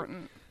that shoot.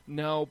 important.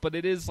 no, but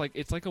it is like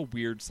it's like a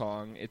weird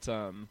song. It's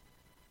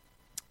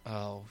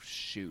oh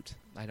shoot,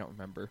 I don't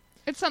remember.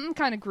 It's something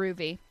kind of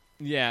groovy.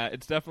 Yeah,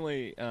 it's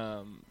definitely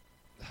oh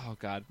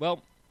god.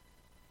 Well,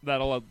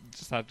 that'll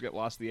just have to get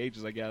lost to the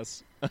ages, I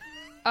guess.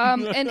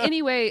 And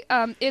anyway,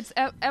 it's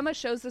Emma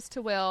shows this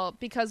to Will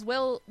because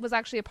Will was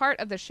actually a part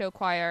of the show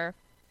choir.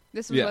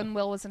 This was Yeah. when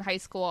Will was in high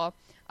school.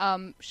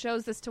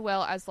 Shows this to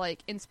Will as like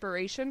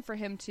inspiration for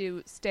him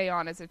to stay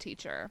on as a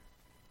teacher.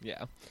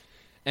 Yeah.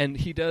 And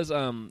he does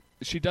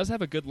she does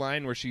have a good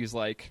line where she's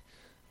like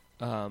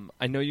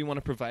I know you want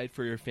to provide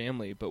for your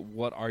family, but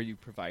what are you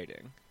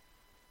providing?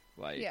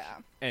 Like Yeah.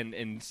 and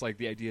it's like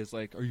the idea is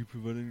like, are you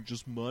providing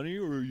just money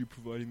or are you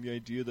providing the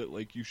idea that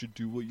like you should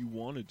do what you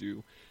want to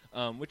do?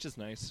 Which is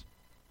nice.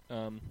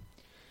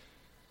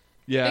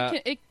 Yeah.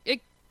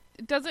 It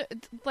does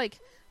it like.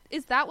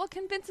 Is that what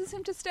convinces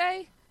him to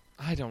stay?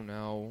 I don't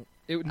know.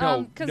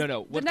 No. 'cause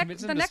What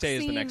convinces him to stay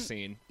is the next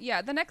scene.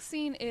 Yeah, the next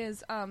scene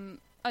is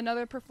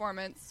another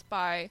performance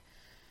by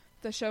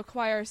the show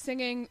choir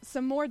singing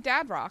some more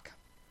dad rock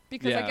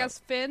because Yeah. I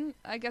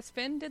guess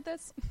Finn did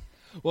this.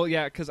 Well,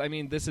 yeah, because I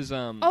mean, this is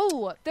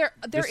Oh, there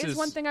This is is-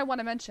 one thing I want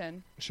to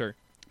mention sure.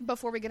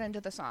 before we get into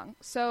the song.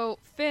 So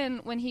Finn,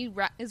 when he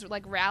is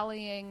like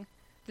rallying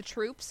the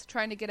troops,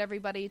 trying to get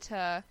everybody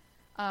to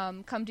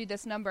come do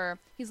this number,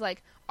 he's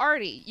like,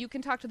 "Artie, you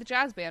can talk to the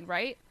jazz band,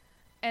 right?"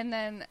 And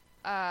then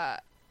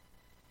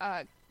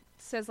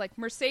says like,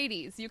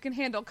 "Mercedes, you can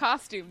handle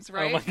costumes,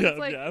 right?" my God, It's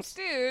like, yes.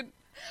 dude.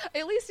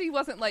 At least he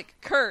wasn't like,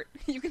 "Kurt,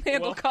 you can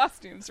handle Well-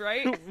 costumes,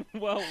 right?"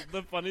 Well,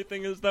 the funny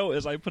thing is, though,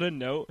 is I put a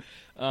note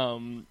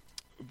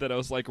that I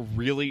was like,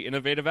 really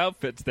innovative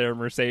outfits there,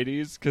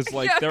 Mercedes, because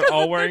like Yeah, they're 'cause all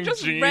they're wearing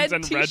just jeans red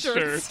and red t-shirts.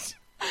 shirts.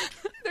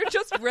 They're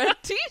just red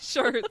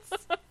t-shirts.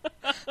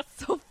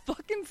 So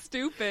fucking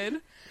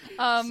stupid.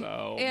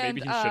 So and,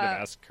 maybe he should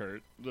have asked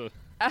Kurt. Ugh.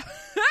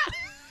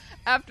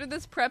 After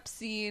this prep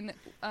scene,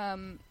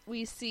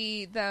 we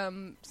see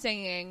them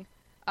singing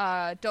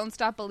 "Don't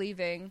Stop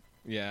Believing."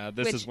 Yeah,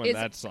 this Which is when is-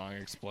 that song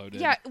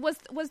exploded. Yeah, was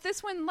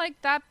this when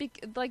like that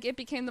like it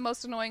became the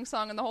most annoying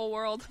song in the whole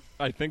world?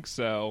 I think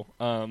so.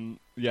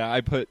 Yeah,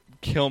 I put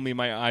 "Kill Me."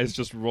 My eyes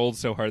just rolled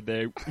so hard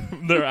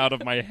they're out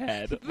of my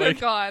head. They're Like,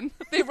 gone.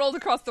 They rolled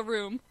across the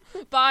room.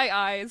 Bye,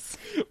 eyes.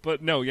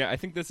 but no, yeah, I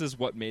think this is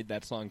what made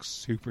that song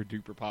super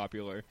duper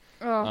popular.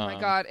 Oh my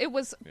god, it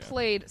was yeah.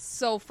 played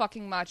so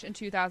fucking much in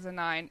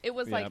 2009. It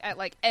was like Yep. at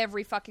like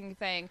every fucking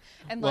thing,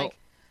 and Well, like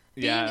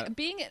yeah,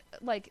 being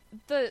like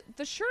the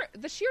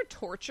sheer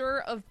torture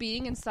of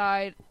being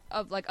inside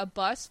of like a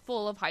bus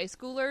full of high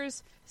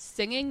schoolers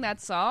singing that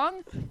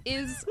song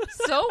is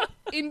so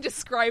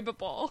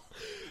indescribable.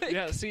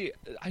 yeah. See,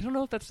 I don't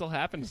know if that still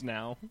happens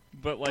now,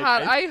 but like,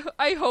 God,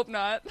 I hope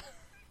not.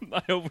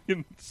 I hope we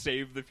can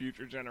save the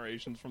future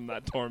generations from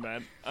that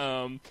torment.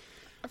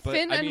 But,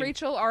 Finn I and mean,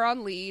 Rachel are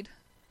on lead,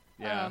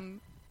 Yeah.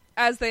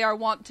 as they are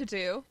wont to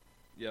do.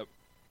 Yep.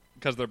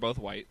 Because they're both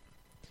white.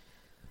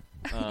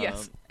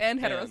 Yes, and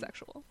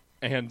heterosexual.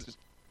 And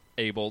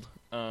abled.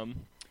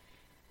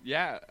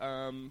 Yeah.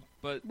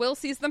 But Will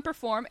sees them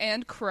perform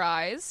and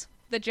cries.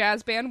 The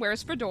jazz band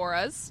wears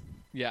fedoras.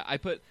 yeah, I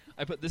put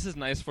this is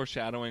nice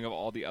foreshadowing of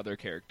all the other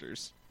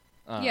characters.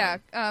 Yeah,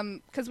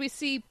 because we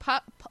see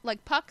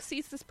Puck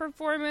sees this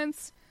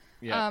performance.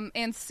 Yeah.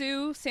 And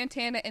Sue,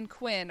 Santana, and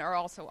Quinn are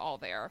also all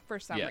there for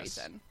some Yes.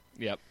 reason.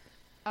 Yep.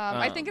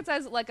 I think it's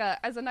as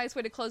a nice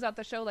way to close out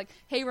the show. Like,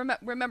 hey,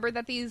 remember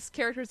that these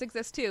characters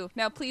exist too.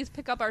 Now, please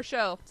pick up our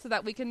show so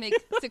that we can make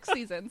 6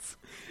 seasons.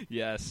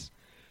 Yes.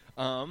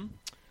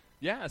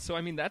 Yeah, so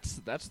I mean that's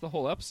the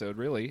whole episode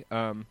really.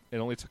 It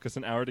only took us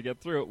an hour to get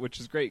through it, which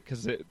is great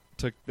because it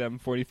took them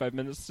 45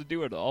 minutes to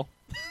do it all.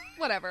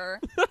 Whatever.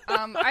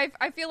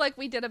 I feel like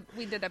we did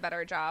a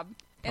better job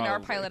in our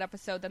Probably. pilot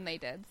episode than they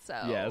did. So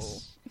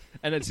Yes.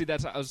 And then see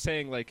that's I was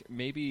saying like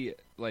maybe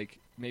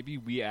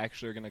we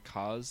actually are going to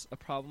cause a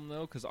problem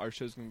though cuz our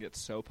show's going to get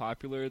so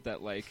popular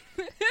that like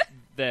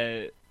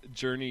the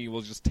journey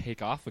will just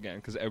take off again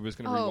cuz everybody's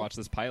going to Oh. rewatch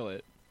this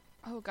pilot.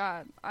 Oh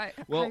God,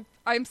 Well-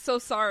 I'm so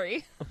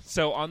sorry.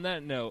 So on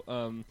that note,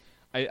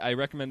 I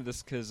recommended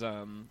this because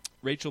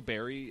Rachel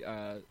Berry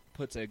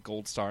puts a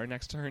gold star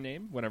next to her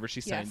name whenever she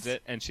signs Yes.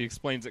 it, and she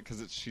explains it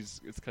because it's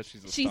because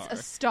she's a She's star. a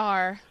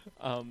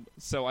star.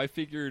 So I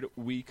figured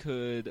we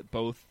could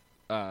both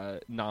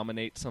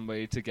nominate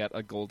somebody to get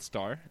a gold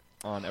star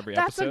on every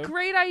That's episode. a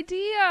great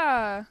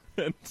idea.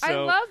 And I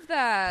so, love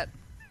that.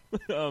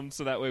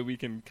 so that way we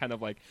can kind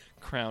of like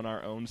crown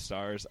our own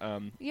stars.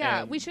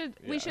 Yeah, and- we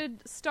should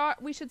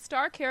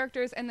star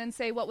characters and then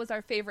say what was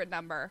our favorite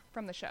number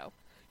from the show,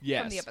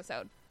 yes. from the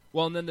episode.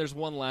 Well, and then there's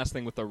one last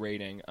thing with the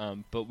rating,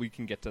 but we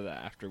can get to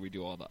that after we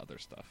do all the other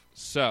stuff.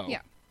 So,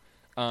 Yeah.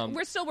 um,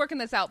 We're still working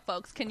this out,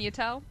 folks. Can you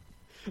tell?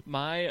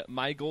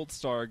 my gold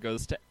star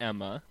goes to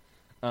Emma,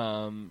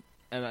 and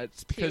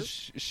it's because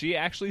she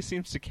actually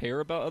seems to care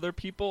about other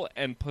people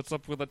and puts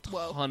up with a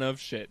Whoa. ton of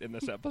shit in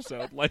this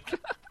episode. Like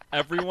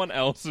everyone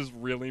else is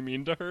really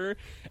mean to her,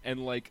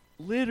 and like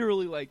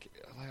literally like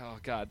oh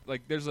god,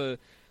 like there's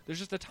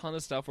just a ton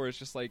of stuff where it's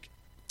just like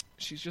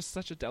she's just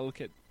such a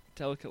delicate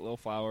little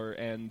flower,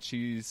 and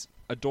she's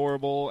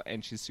adorable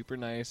and she's super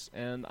nice,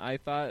 and I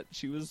thought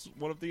she was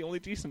one of the only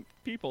decent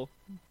people.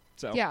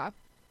 So Yeah.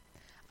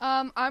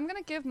 I'm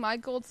gonna give my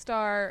gold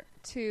star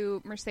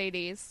to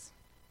Mercedes.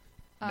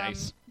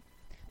 Nice.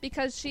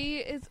 Because she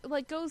is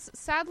goes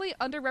sadly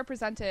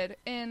underrepresented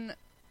in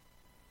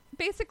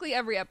basically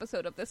every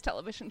episode of this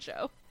television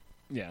show.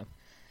 Yeah.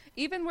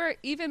 Even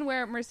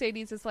where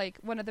Mercedes is like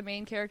one of the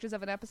main characters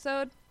of an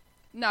episode,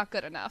 not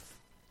good enough.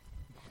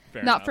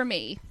 Fair Not enough. for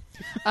me.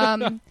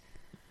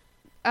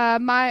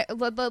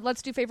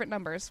 Let's do favorite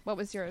numbers. What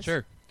was yours?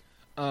 Sure.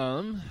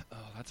 Oh,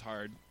 that's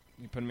hard.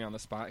 You putting me on the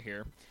spot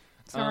here.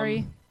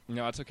 Sorry.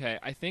 No, it's okay.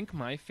 I think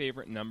my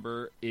favorite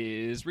number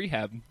is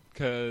Rehab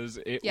because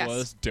it Yes.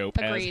 was dope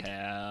Agreed. as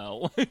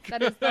hell.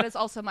 That is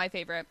also my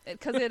favorite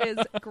because it is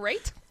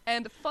great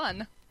and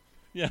fun.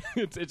 Yeah,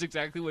 it's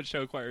exactly what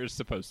show choir is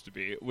supposed to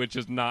be, which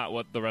is not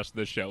what the rest of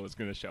the show is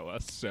going to show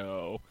us.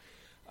 So,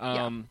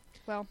 Yeah.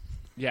 Well,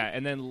 yeah,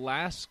 and then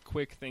last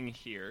quick thing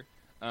here.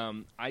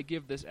 I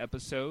give this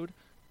episode,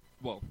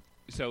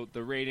 so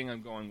the rating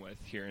I'm going with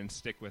here, and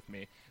stick with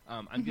me,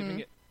 I'm giving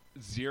it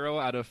 0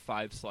 out of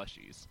 5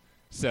 slushies.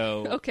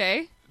 So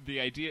Okay. the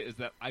idea is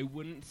that I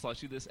wouldn't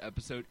slushie this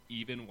episode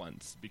even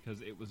once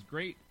because it was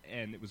great,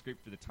 and it was great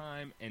for the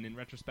time, and in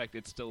retrospect,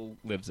 it still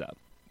lives up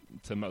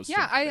to most of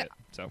it.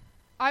 So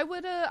I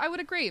would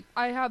agree.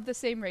 I have the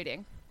same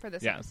rating for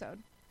this episode.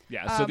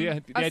 Yeah, so the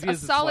idea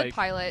is a solid like,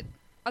 pilot.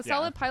 A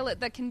solid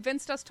pilot that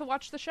convinced us to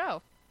watch the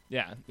show.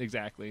 Yeah,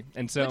 exactly.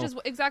 And so, which is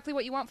exactly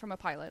what you want from a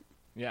pilot.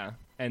 Yeah,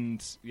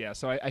 and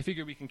so I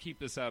figure we can keep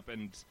this up,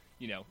 and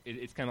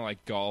it's kind of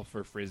like golf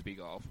or frisbee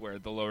golf, where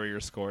the lower your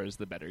score is,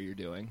 the better you're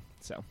doing.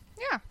 So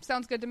yeah,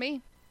 sounds good to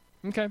me.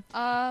 Okay.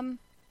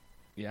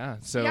 Yeah.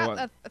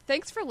 So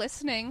thanks for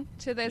listening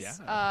to this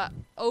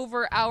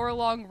over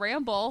hour-long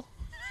ramble.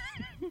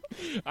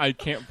 I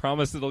can't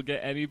promise it'll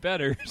get any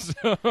better.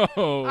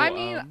 So I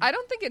mean, I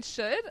don't think it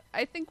should.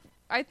 I think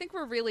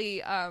we're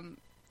really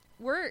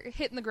we're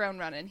hitting the ground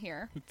running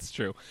here. It's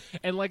true.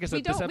 And like I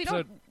said, this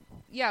episode.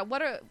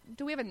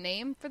 Do we have a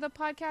name for the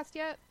podcast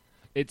yet?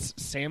 It's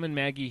Sam and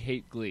Maggie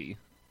Hate Glee.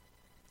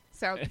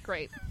 Sounds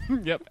great.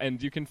 Yep,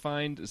 and you can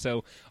find,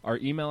 so our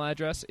email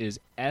address is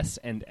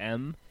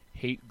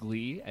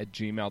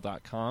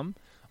snmhateglee@gmail.com.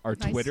 Our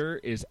Twitter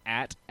is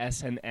at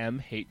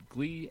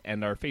snmhateglee,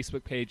 and our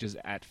Facebook page is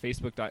at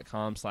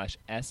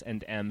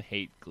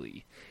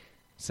facebook.com/snmhateglee.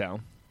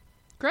 So,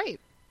 great.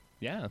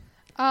 Yeah.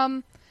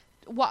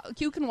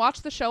 You can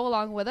watch the show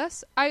along with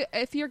us.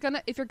 If you're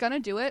gonna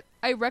do it,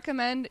 I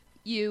recommend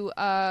you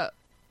at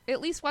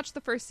least watch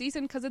the first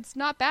season because it's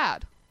not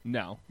bad.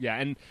 No, yeah,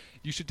 and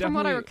you should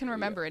definitely. From what I can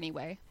remember,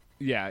 anyway.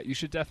 Yeah, you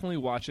should definitely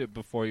watch it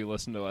before you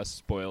listen to us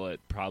spoil it.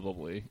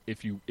 Probably,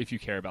 if you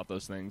care about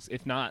those things.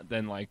 If not,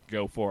 then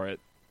go for it.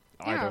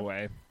 Either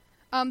way.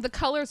 The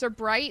colors are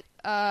bright.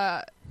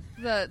 The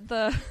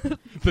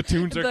the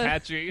tunes are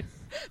catchy.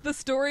 The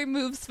story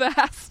moves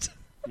fast.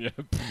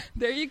 Yep.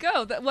 There you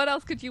go. What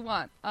else could you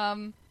want?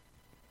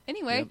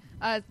 Anyway,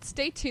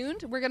 stay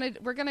tuned.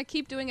 We're gonna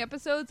keep doing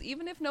episodes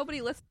even if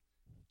nobody listens.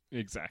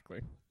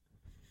 Exactly.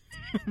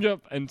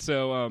 Yep. And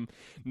so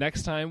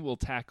next time we'll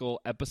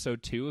tackle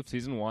episode 2 of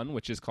season 1,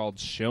 which is called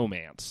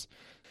Showmance.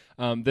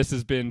 This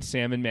has been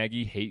Sam and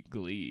Maggie Hate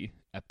Glee,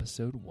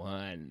 episode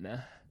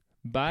 1.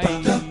 Bye.